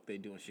what the fuck they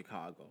do in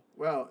Chicago.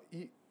 Well,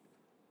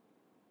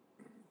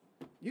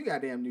 you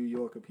goddamn New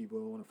Yorker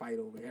people want to fight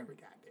over every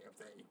goddamn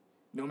thing,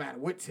 no matter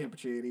what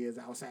temperature it is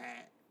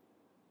outside.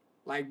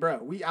 Like, bro,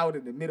 we out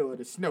in the middle of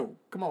the snow.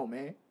 Come on,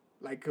 man.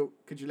 Like,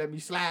 could you let me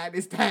slide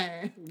this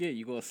time? Yeah,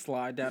 you gonna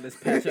slide down this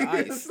patch of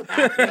ice.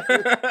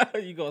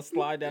 You gonna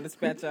slide down this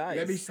patch of ice.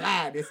 Let me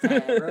slide this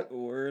time, bro.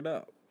 Word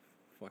up.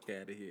 Fuck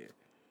out of here.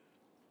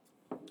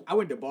 I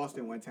went to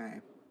Boston one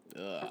time.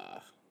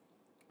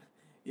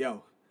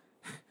 Yo.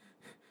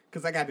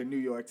 Because I got the New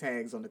York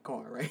tags on the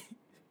car, right?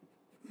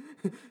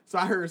 So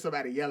I heard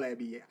somebody yell at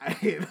me.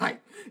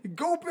 Like,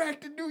 go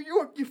back to New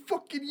York, you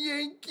fucking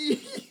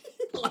Yankee.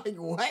 Like,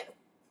 what?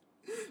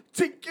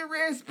 Take your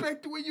ass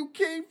back to where you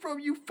came from,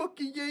 you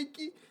fucking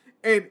Yankee.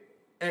 And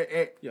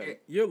Yo,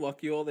 you're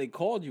lucky all they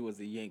called you was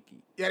a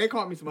Yankee. yeah, they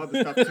called me some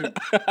other stuff, too.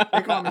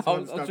 They called me some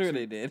other stuff, I'm sure too.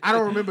 they did. I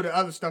don't remember the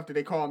other stuff that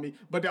they called me,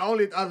 but the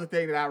only other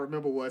thing that I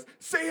remember was,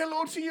 say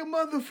hello to your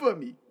mother for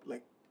me.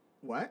 Like,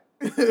 what?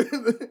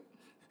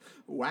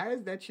 Why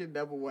is that your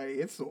number one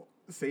insult?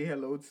 Say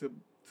hello to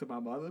my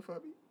mother for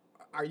me?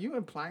 Are you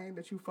implying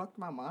that you fucked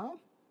my mom?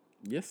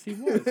 Yes, he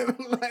was.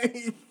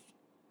 Like,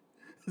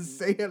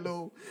 say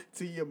hello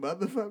to your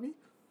mother for me?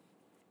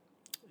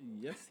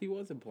 Yes, he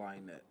was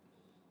implying that.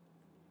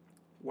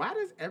 Why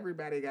does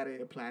everybody gotta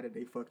imply that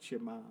they fucked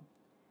your mom?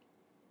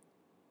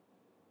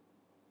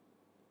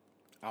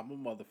 I'm a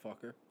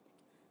motherfucker.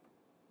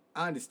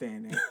 I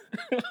understand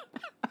that.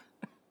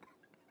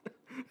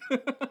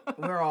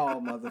 We're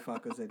all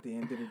motherfuckers at the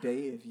end of the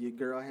day. If your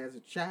girl has a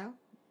child,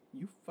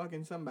 you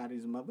fucking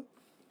somebody's mother.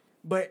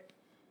 But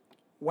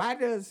why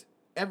does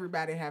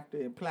everybody have to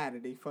imply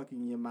that they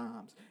fucking your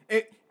moms?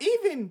 And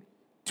even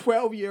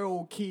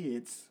 12-year-old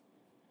kids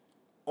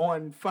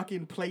on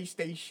fucking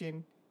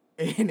PlayStation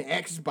and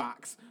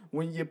Xbox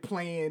when you're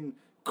playing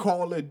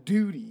Call of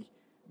Duty,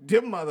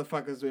 them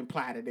motherfuckers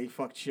imply that they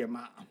fucked your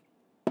mom.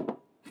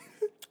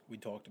 We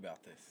talked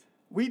about this.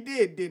 We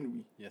did, didn't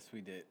we? Yes,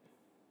 we did.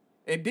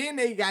 And then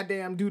they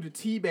goddamn do the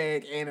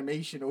teabag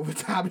animation over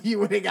top of you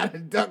where they gotta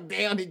duck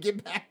down and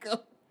get back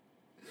up.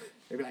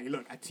 They be like,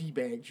 look, I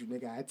teabagged you,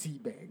 nigga. I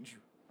teabagged you.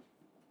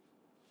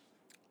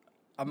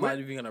 I'm not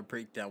even gonna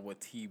break down what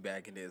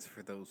teabagging is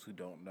for those who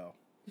don't know.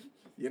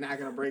 You're not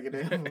gonna break it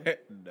down?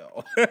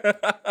 No.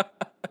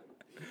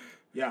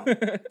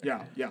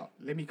 Yo,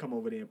 let me come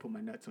over there and put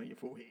my nuts on your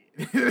forehead.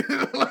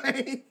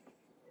 Like,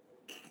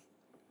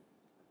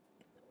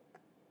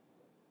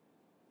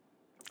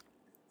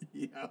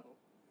 yo,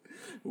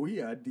 we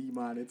are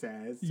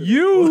demonetized.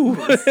 You!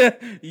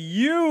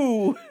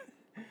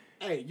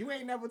 Hey, you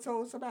ain't never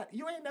told somebody,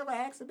 you ain't never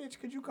asked a bitch,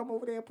 could you come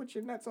over there and put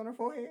your nuts on her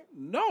forehead?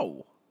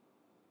 No.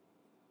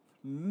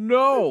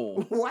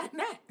 Why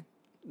not?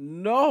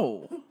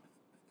 No.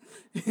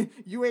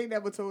 You ain't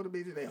never told a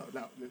bitch,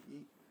 no,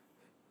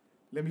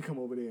 let me come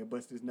over there and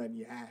bust this nut in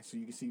your eye so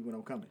you can see when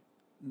I'm coming.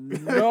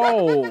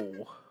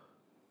 No.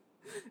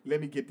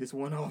 Let me get this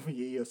one off in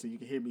your ear so you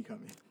can hear me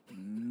coming.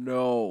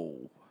 No.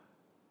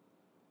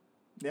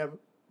 Never?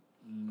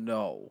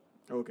 No.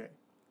 Okay.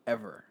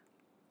 Ever.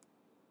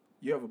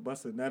 You ever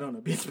bust a nut on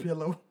a bitch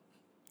pillow?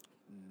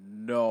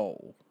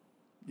 No.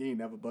 You ain't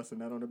never bust a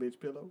nut on a bitch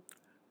pillow?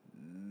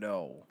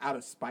 No. Out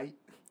of spite?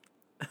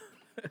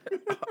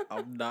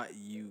 I'm not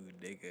you,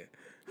 nigga.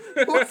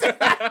 Who said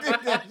I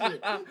did that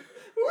shit?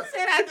 Who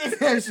said I did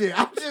that shit?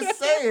 I'm just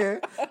saying.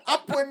 I'm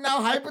putting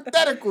out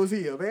hypotheticals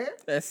here, man.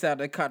 That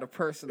sounded kind of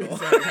personal.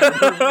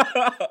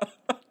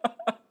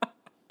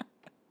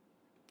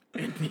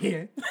 And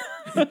then,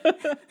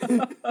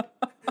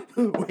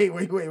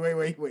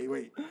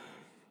 wait.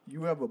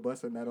 You ever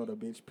bust a nut on a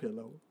bitch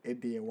pillow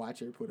and then watch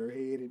her put her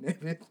head in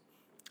that bitch?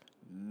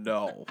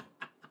 No.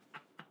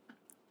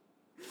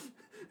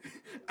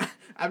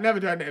 I've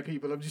never done that,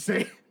 people. I'm just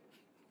saying.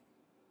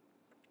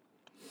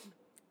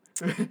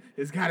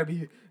 It's gotta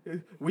be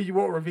when you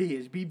want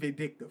revenge. Be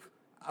vindictive.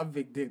 I'm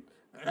vindictive.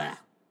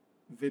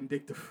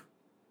 Vindictive.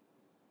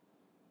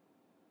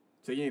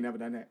 So you ain't never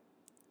done that.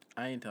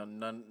 I ain't done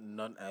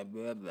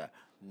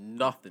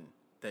nothing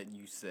that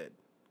you said.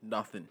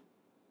 Nothing.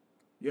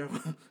 You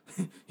ever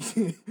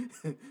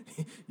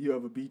you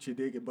ever beat your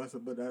dick and bust a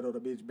banana on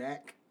a bitch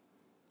back?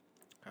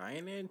 I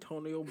ain't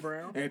Antonio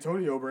Brown.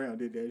 Antonio Brown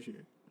did that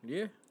shit.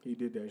 Yeah. He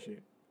did that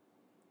shit.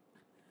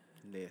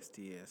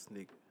 Nasty ass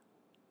nigga.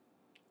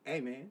 Hey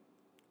man,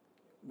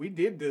 we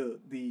did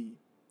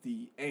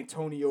the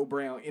Antonio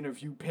Brown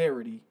interview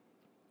parody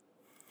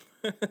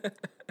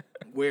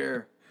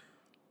where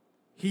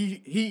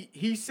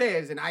he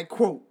says, and I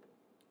quote,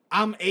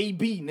 "I'm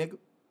AB, nigga.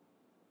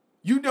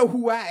 You know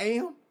who I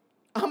am?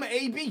 I'm an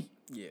AB."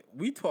 Yeah,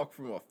 we talk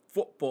from a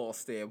football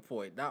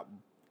standpoint, not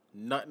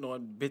nutting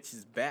on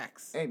bitches'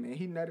 backs. Hey man,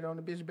 he nutted on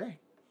the bitch back.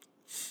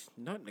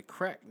 Nothing to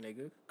crack,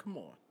 nigga. Come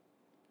on.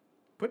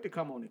 Put the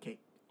cum on the cake.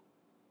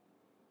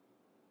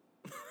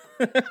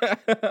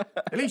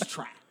 At least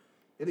try.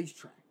 At least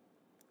try.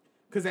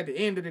 Because at the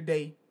end of the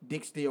day,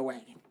 dick still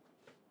wagging.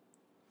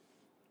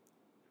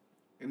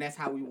 And that's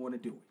how we want to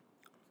do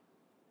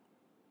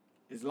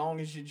it. As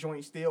long as your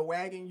joint still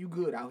wagging, you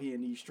good out here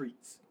in these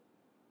streets.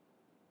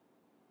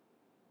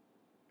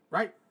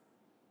 Right?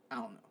 I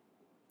don't know.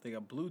 They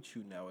got Blue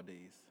Chew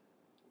nowadays.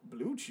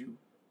 Blue Chew?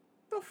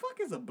 The fuck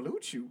is a Blue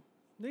Chew?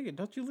 Nigga,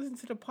 don't you listen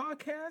to the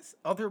podcast?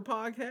 Other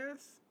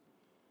podcasts?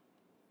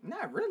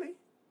 Not really.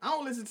 I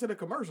don't listen to the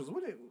commercials.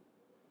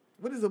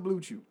 What is a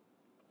Blue Chew?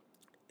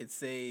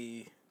 It's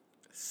a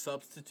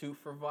substitute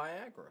for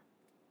Viagra.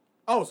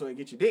 Oh, so it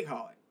gets your dick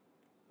hard.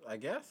 I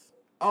guess.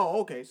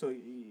 Oh, okay. So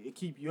it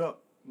keep you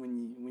up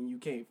when you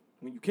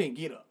can't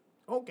get up.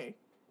 Okay,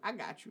 I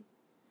got you.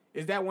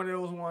 Is that one of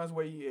those ones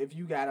where if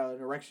you got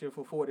an erection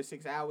for 4 to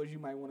 6 hours, you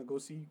might want to go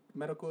see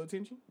medical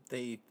attention?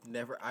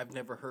 I've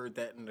never heard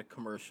that in the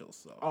commercials.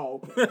 So.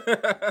 Oh,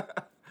 okay.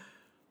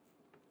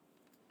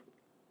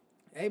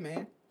 Hey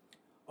man,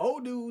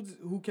 old dudes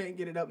who can't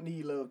get it up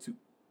need love too.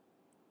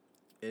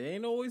 It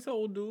ain't always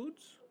old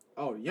dudes.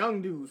 Oh,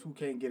 young dudes who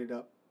can't get it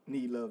up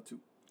need love too.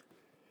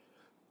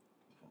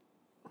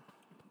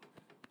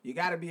 You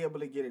got to be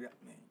able to get it up,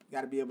 man. You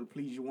got to be able to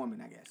please your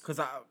woman, I guess. Because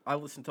I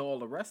listen to all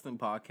the wrestling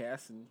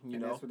podcasts, and you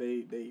know. That's what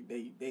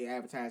they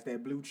advertise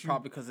that Blue Chew.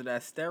 Probably because of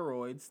that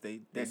steroids. They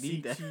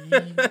need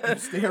CTE, that. them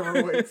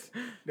steroids.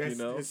 That's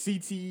You know? the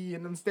CTE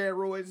and them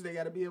steroids. They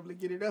got to be able to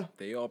get it up.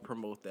 They all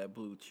promote that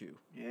Blue Chew.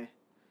 Yeah.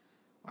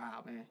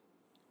 Wow, man.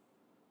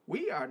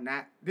 We are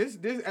not... This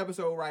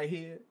episode right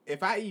here,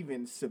 if I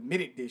even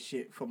submitted this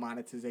shit for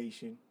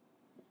monetization,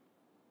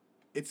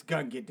 it's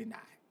gonna get denied.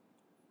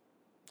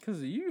 Because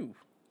of you.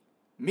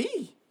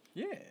 Me?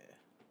 Yeah.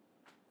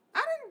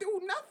 I didn't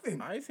do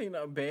nothing. I ain't say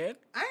nothing bad.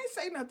 I ain't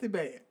say nothing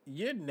bad.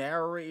 You're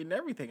narrating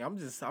everything. I'm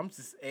just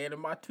adding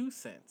my 2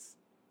 cents.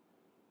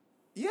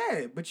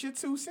 Yeah, but your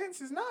 2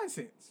 cents is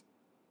nonsense.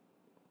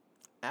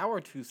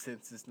 Our 2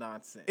 cents is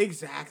nonsense.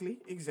 Exactly.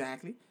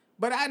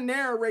 But I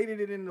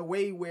narrated it in a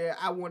way where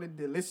I wanted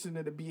the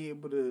listener to be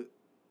able to,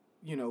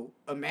 you know,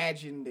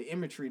 imagine the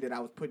imagery that I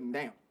was putting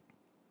down.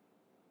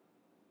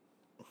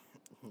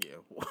 Yeah,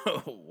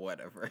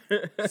 whatever.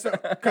 So,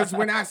 because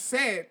when I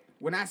said,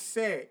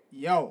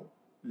 yo,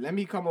 let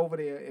me come over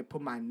there and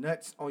put my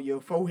nuts on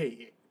your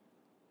forehead.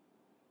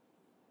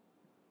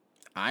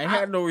 I ain't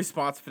had no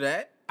response for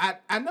that.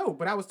 I know,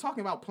 but I was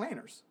talking about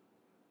planners.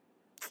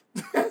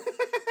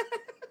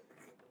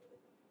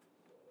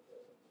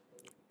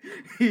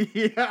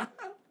 Yeah.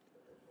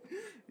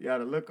 Yo,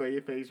 the look on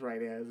your face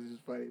right now is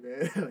just funny,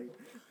 man.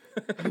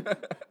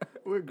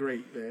 We're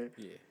great, man.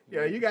 Yeah.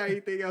 Yo, you got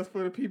anything else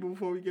for the people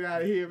before we get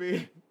out of here,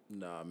 man?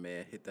 Nah,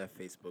 man. Hit that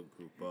Facebook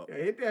group up. Yeah,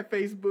 hit that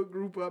Facebook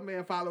group up,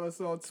 man. Follow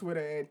us on Twitter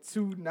at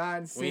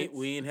 2Noncents.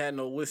 We ain't had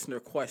no listener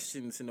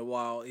questions in a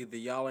while. Either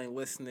y'all ain't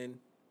listening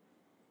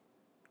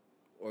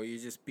or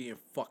you're just being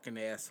fucking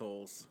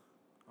assholes.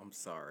 I'm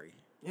sorry.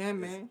 Yeah,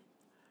 man.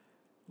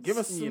 Give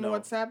us some more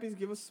topics.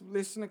 Give us some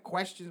listener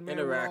questions, man.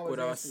 Interact with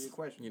us.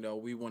 You know,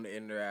 we want to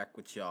interact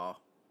with y'all.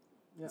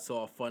 Yep. It's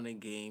all fun and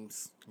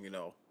games. You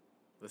know,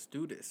 let's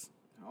do this.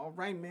 All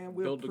right, man.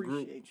 We Build the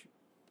group. appreciate you.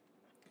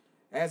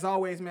 As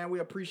always, man, we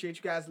appreciate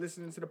you guys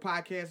listening to the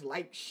podcast.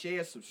 Like,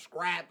 share,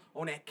 subscribe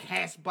on that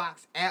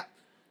CastBox app.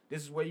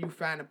 This is where you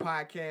find the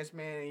podcast,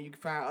 man, and you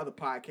can find other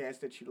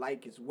podcasts that you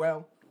like as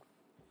well.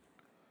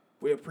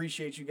 We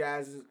appreciate you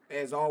guys.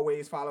 As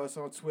always, follow us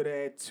on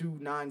Twitter at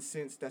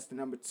 2Noncents. That's the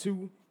number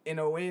 2,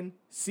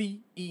 NONCENTS.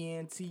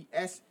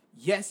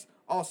 Yes.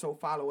 Also,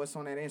 follow us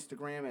on that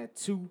Instagram at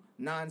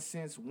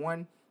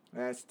 2Noncents1.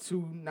 That's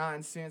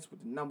 2Noncents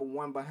with the number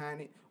 1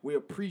 behind it. We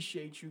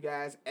appreciate you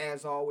guys.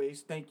 As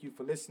always, thank you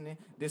for listening.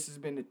 This has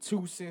been the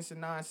 2 Cents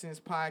and Nonsense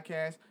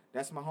podcast.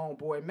 That's my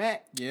homeboy,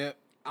 Matt. Yep.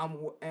 I'm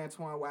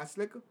Antoine Y.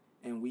 Slicker,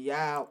 and we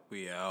out.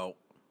 We out.